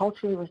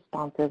 culturally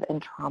responsive,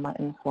 and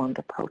trauma-informed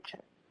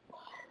approaches.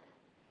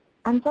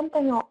 And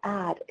something I'll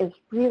add is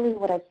really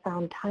what I've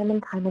found time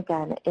and time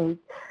again is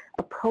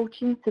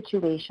approaching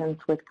situations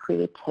with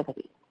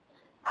creativity,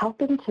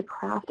 helping to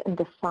craft and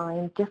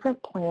define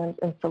different plans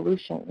and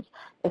solutions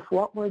if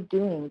what we're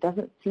doing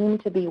doesn't seem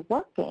to be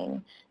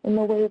working in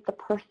the way that the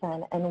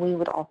person and we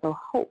would also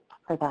hope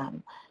for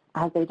them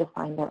as they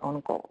define their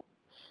own goals.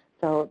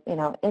 So,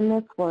 in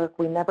this work,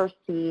 we never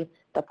see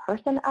the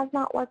person as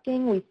not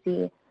working, we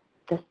see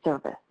the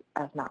service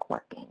as not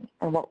working.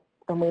 And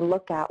we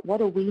look at what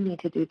do we need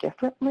to do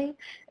differently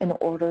in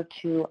order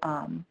to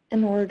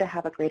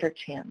have a greater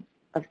chance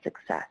of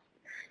success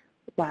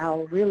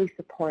while really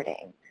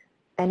supporting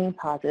any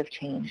positive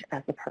change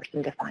as the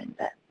person defines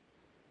it.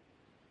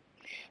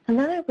 And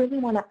then I really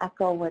want to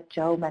echo what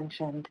Joe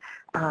mentioned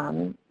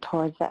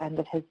towards the end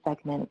of his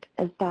segment,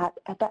 is that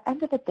at the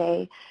end of the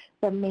day,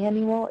 the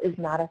manual is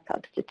not a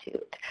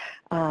substitute.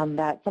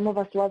 That some of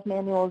us love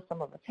manuals,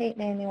 some of us hate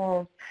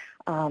manuals.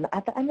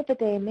 At the end of the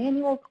day,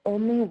 manuals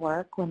only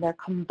work when they're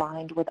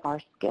combined with our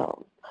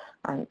skills,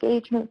 our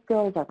engagement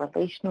skills, our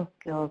relational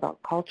skills, our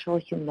cultural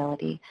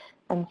humility,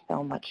 and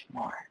so much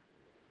more.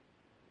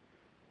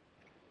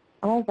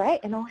 All right,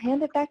 and I'll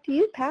hand it back to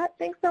you, Pat.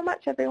 Thanks so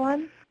much,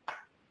 everyone.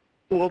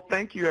 Well,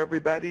 thank you,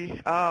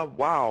 everybody.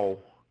 Wow.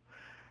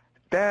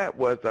 That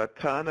was a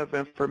ton of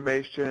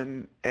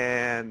information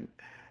and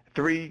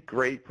 3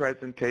 great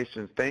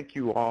presentations. Thank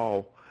you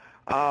all.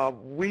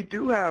 We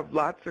do have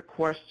lots of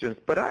questions,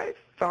 but I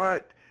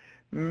thought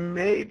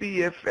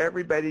maybe if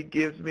everybody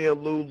gives me a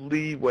little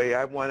leeway,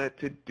 I wanted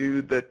to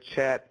do the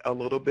chat a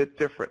little bit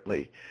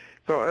differently.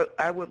 So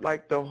I would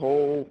like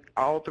all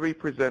 3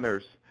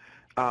 presenters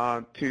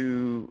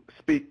to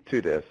speak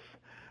to this.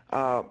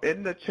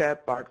 In the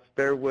chat box,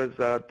 there was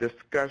a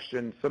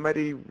discussion.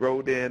 Somebody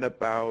wrote in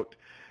about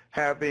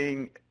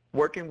trying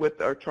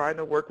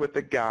to work with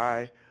a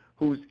guy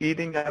who's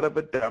eating out of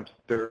a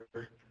dumpster,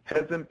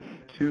 hasn't been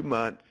 2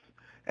 months,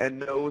 and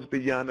knows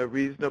beyond a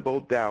reasonable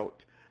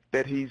doubt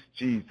that he's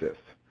Jesus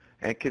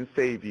and can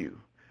save you.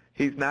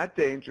 He's not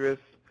dangerous.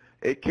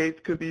 A case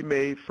could be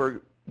made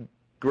for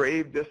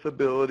grave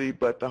disability,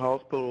 but the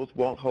hospitals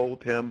won't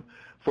hold him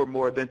for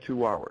more than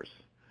 2 hours.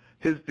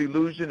 His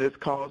delusion is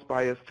caused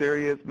by a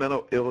serious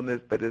mental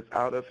illness that is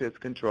out of his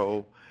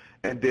control,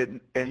 and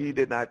he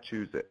did not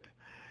choose it.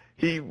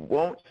 He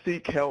won't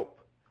seek help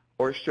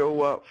or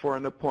show up for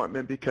an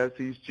appointment because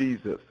he's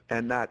Jesus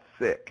and not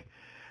sick.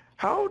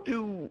 How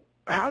do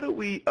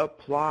we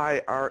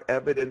apply our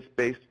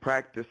evidence-based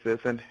practices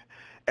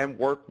and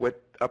work with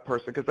a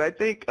person? Because I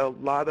think a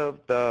lot of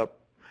the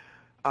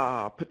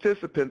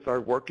participants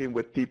are working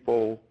with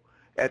people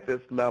at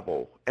this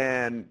level.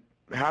 And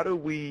how do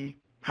we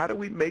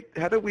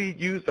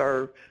use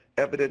our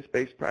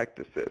evidence-based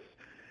practices?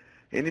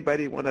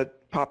 Anybody want to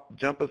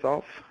jump us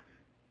off?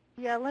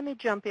 Yeah, let me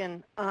jump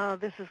in.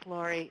 This is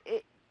Lori.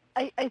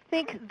 I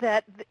think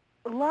that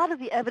a lot of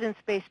the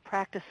evidence-based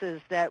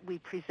practices that we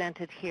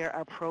presented here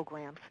are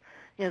programs.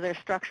 They're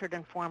structured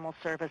and formal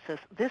services.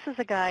 This is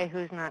a guy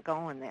who's not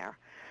going there.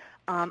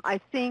 I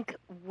think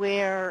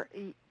where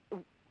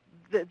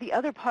the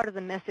other part of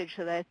the message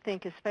that I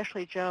think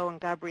especially Joe and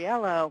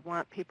Gabriella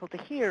want people to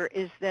hear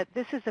is that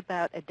this is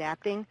about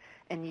adapting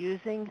and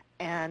using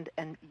and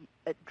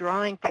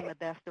drawing from the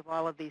best of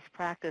all of these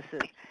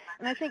practices.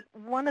 And I think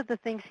one of the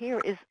things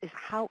here is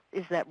how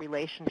is that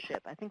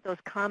relationship. I think those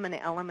common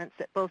elements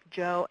that both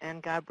Joe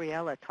and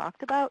Gabriella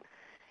talked about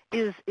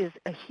is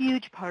a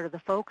huge part of the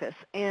focus.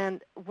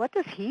 And what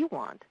does he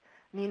want?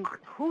 I mean,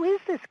 who is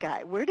this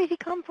guy? Where did he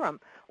come from?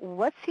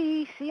 What's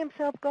he see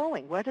himself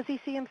going? What does he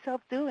see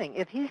himself doing?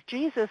 If he's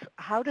Jesus,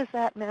 how does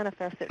that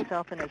manifest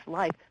itself in his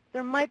life?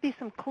 There might be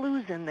some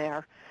clues in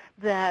there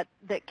that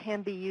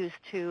can be used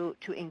to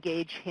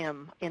engage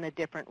him in a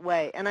different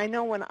way. And I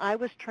know when I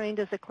was trained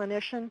as a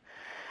clinician,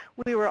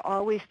 we were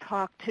always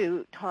taught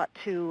to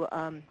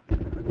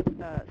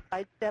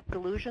sidestep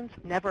delusions,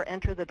 never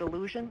enter the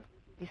delusion.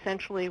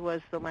 Essentially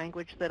was the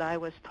language that I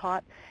was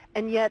taught.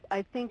 And yet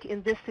I think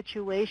in this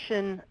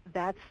situation,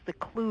 that's the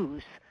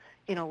clues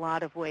in a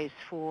lot of ways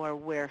for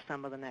where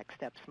some of the next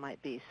steps might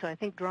be. So I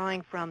think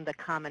drawing from the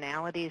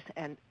commonalities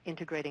and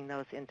integrating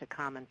those into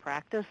common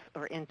practice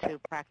or into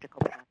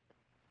practical practice.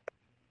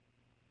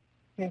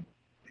 Okay.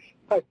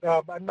 Hi,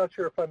 I'm not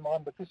sure if I'm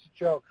on, but this is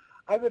Joe.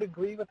 I would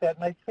agree with that,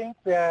 and I think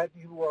that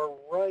you are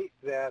right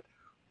that,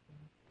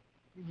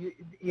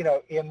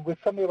 with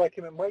somebody like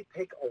him, it might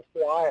take a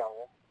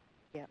while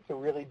to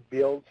really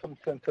build some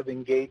sense of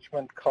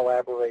engagement,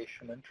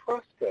 collaboration, and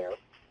trust there.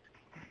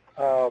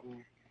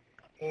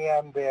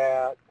 And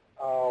that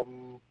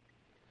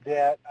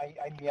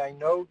I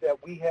know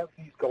that we have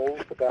these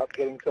goals about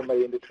getting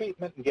somebody into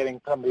treatment and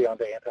getting somebody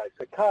onto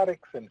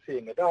antipsychotics and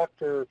seeing a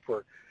doctor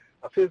for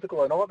a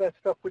physical and all that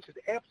stuff, which is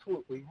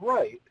absolutely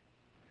right.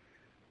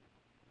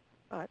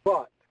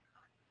 But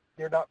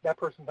that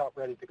person's not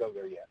ready to go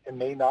there yet. It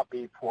may not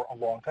be for a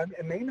long time.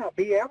 It may not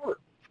be ever.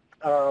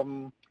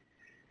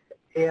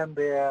 And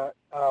that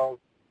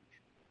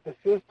the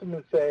system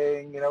is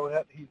saying,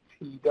 that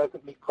he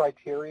doesn't meet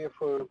criteria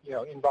for,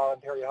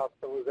 involuntary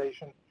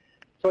hospitalization.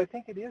 So I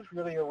think it is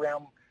really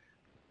around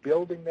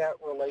building that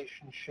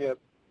relationship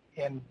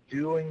and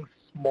doing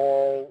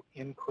small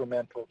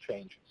incremental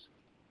changes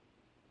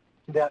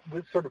that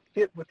would sort of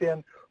fit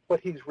within what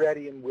he's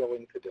ready and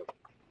willing to do.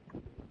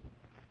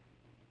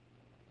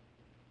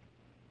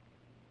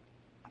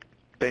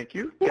 Thank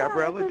you.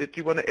 Gabriella, did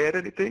you want to add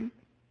anything?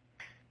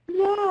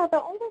 Yeah,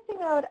 the only thing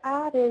I would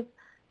add is,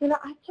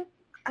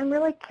 I'm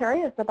really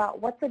curious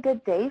about what's a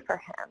good day for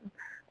him.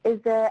 Is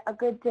it a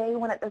good day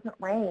when it doesn't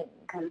rain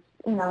because,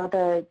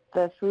 the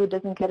food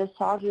doesn't get as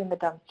soggy in the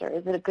dumpster?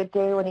 Is it a good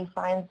day when he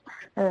finds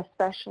an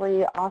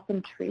especially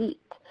awesome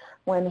treat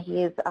when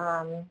he's,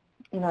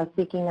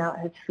 seeking out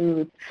his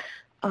food?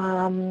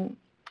 Would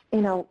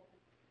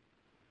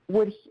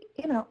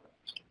he,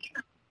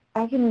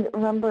 I can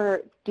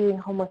remember doing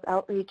homeless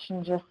outreach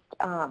and just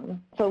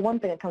so one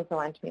thing that comes to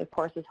mind to me, of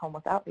course, is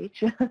homeless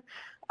outreach.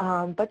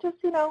 But just,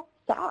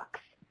 socks.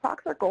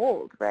 Socks are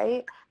gold,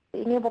 right?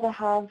 Being able to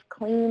have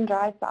clean,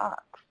 dry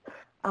socks.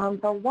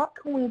 So what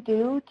can we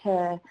do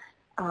to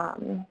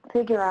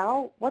figure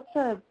out what's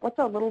a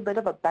little bit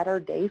of a better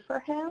day for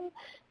him,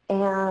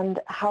 and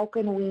how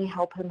can we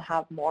help him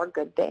have more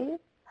good days,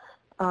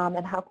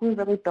 and how can we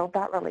really build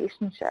that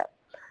relationship?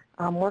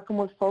 Working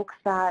with folks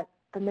that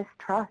the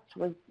mistrust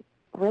was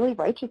really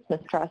righteous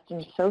mistrust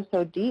and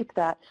so deep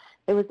that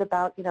it was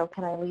about,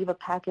 can I leave a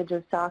package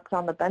of socks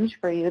on the bench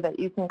for you that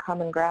you can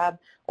come and grab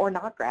or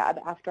not grab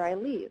after I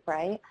leave,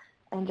 right?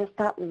 And just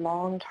that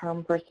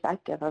long-term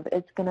perspective of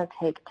it's going to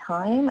take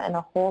time and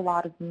a whole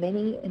lot of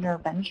mini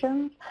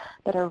interventions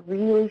that are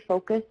really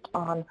focused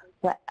on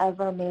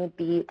whatever may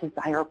be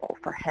desirable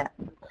for him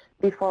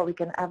before we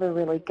can ever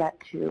really get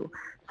to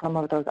some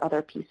of those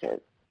other pieces.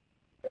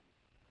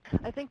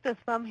 I think the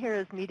thumb here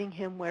is meeting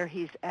him where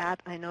he's at.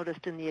 I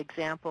noticed in the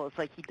example, it's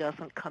like he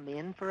doesn't come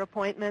in for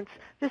appointments.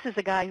 This is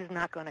a guy who's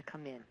not going to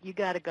come in. You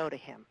got to go to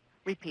him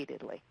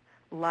repeatedly.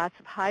 Lots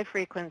of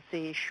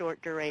high-frequency,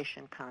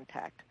 short-duration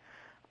contact,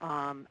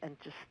 and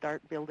just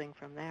start building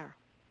from there.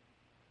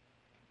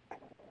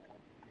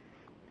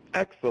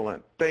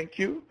 Excellent. Thank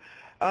you.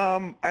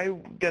 I'm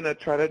going to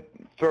try to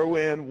throw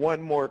in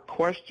one more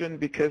question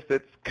because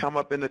it's come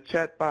up in the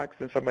chat box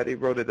and somebody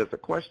wrote it as a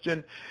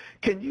question.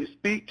 Can you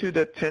speak to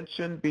the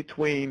tension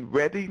between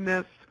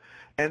readiness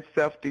and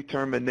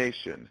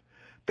self-determination?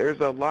 There's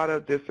a lot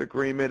of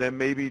disagreement and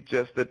maybe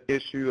just an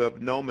issue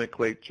of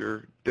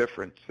nomenclature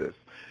differences.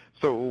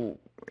 So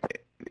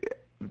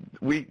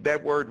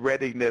that word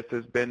readiness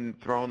has been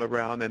thrown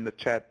around in the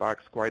chat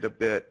box quite a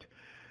bit.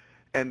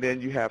 And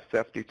then you have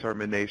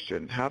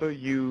self-determination. How do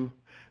you...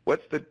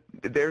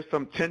 there's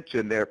some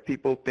tension there.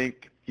 People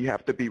think you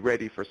have to be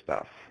ready for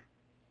stuff.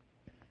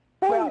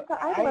 Well,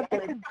 I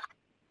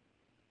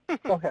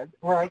go ahead.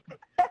 Right.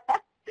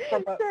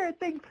 Sure,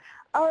 thanks.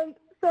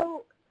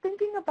 So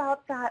thinking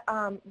about that,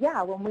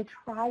 when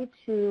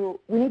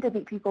we need to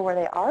meet people where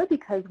they are,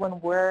 because when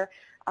we're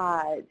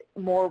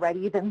more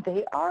ready than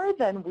they are,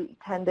 then we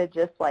tend to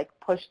just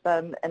push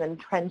them and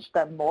entrench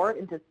them more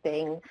into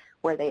staying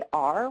where they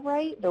are,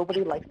 right?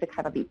 Nobody likes to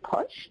kind of be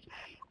pushed.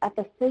 At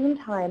the same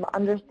time,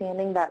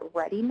 understanding that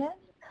readiness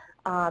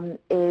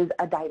is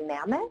a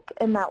dynamic,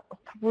 and that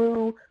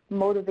through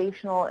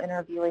motivational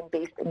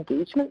interviewing-based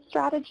engagement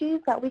strategies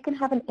that we can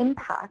have an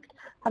impact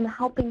on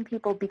helping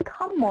people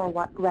become more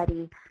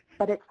ready,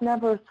 but it's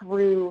never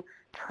through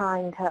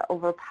trying to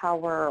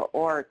overpower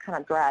or kind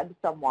of drag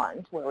someone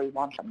to where we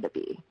want them to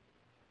be.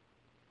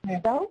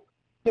 So?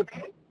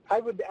 I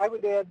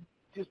would add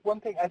just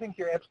one thing. I think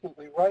you're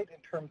absolutely right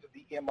in terms of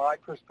the MI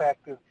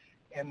perspective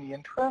and the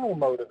internal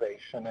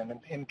motivation and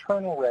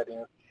internal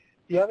readiness.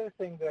 The other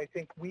thing that I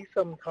think we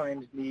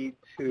sometimes need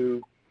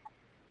to,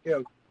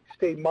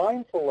 stay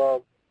mindful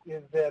of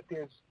is that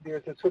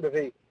there's a sort of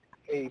a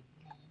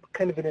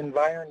kind of an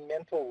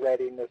environmental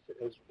readiness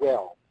as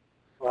well.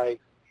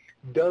 Like,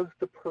 does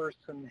the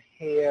person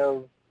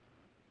have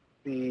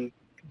the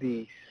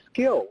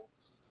skills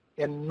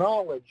and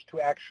knowledge to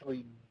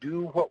actually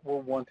do what we're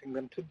wanting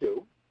them to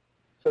do,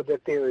 so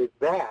that there is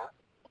that.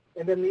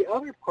 And then the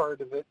other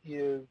part of it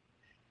is,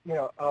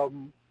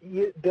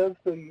 does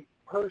the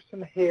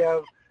person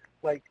have,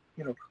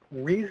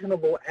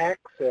 reasonable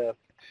access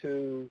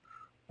to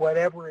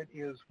whatever it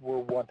is we're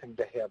wanting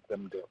to have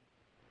them do?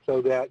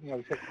 So that,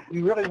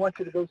 we really want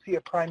you to go see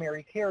a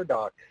primary care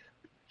doc,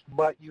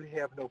 but you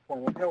have no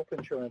form of health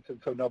insurance, and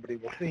so nobody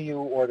will see you,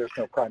 or there's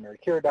no primary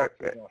care doc,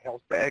 there's no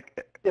health.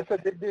 Yes,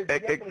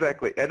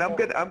 exactly. And I'm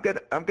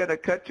gonna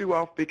cut you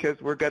off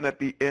because we're gonna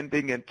be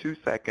ending in 2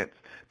 seconds.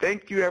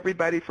 Thank you,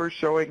 everybody, for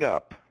showing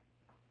up.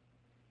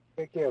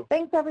 Thank you.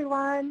 Thanks,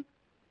 everyone.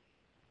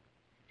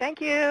 Thank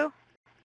you.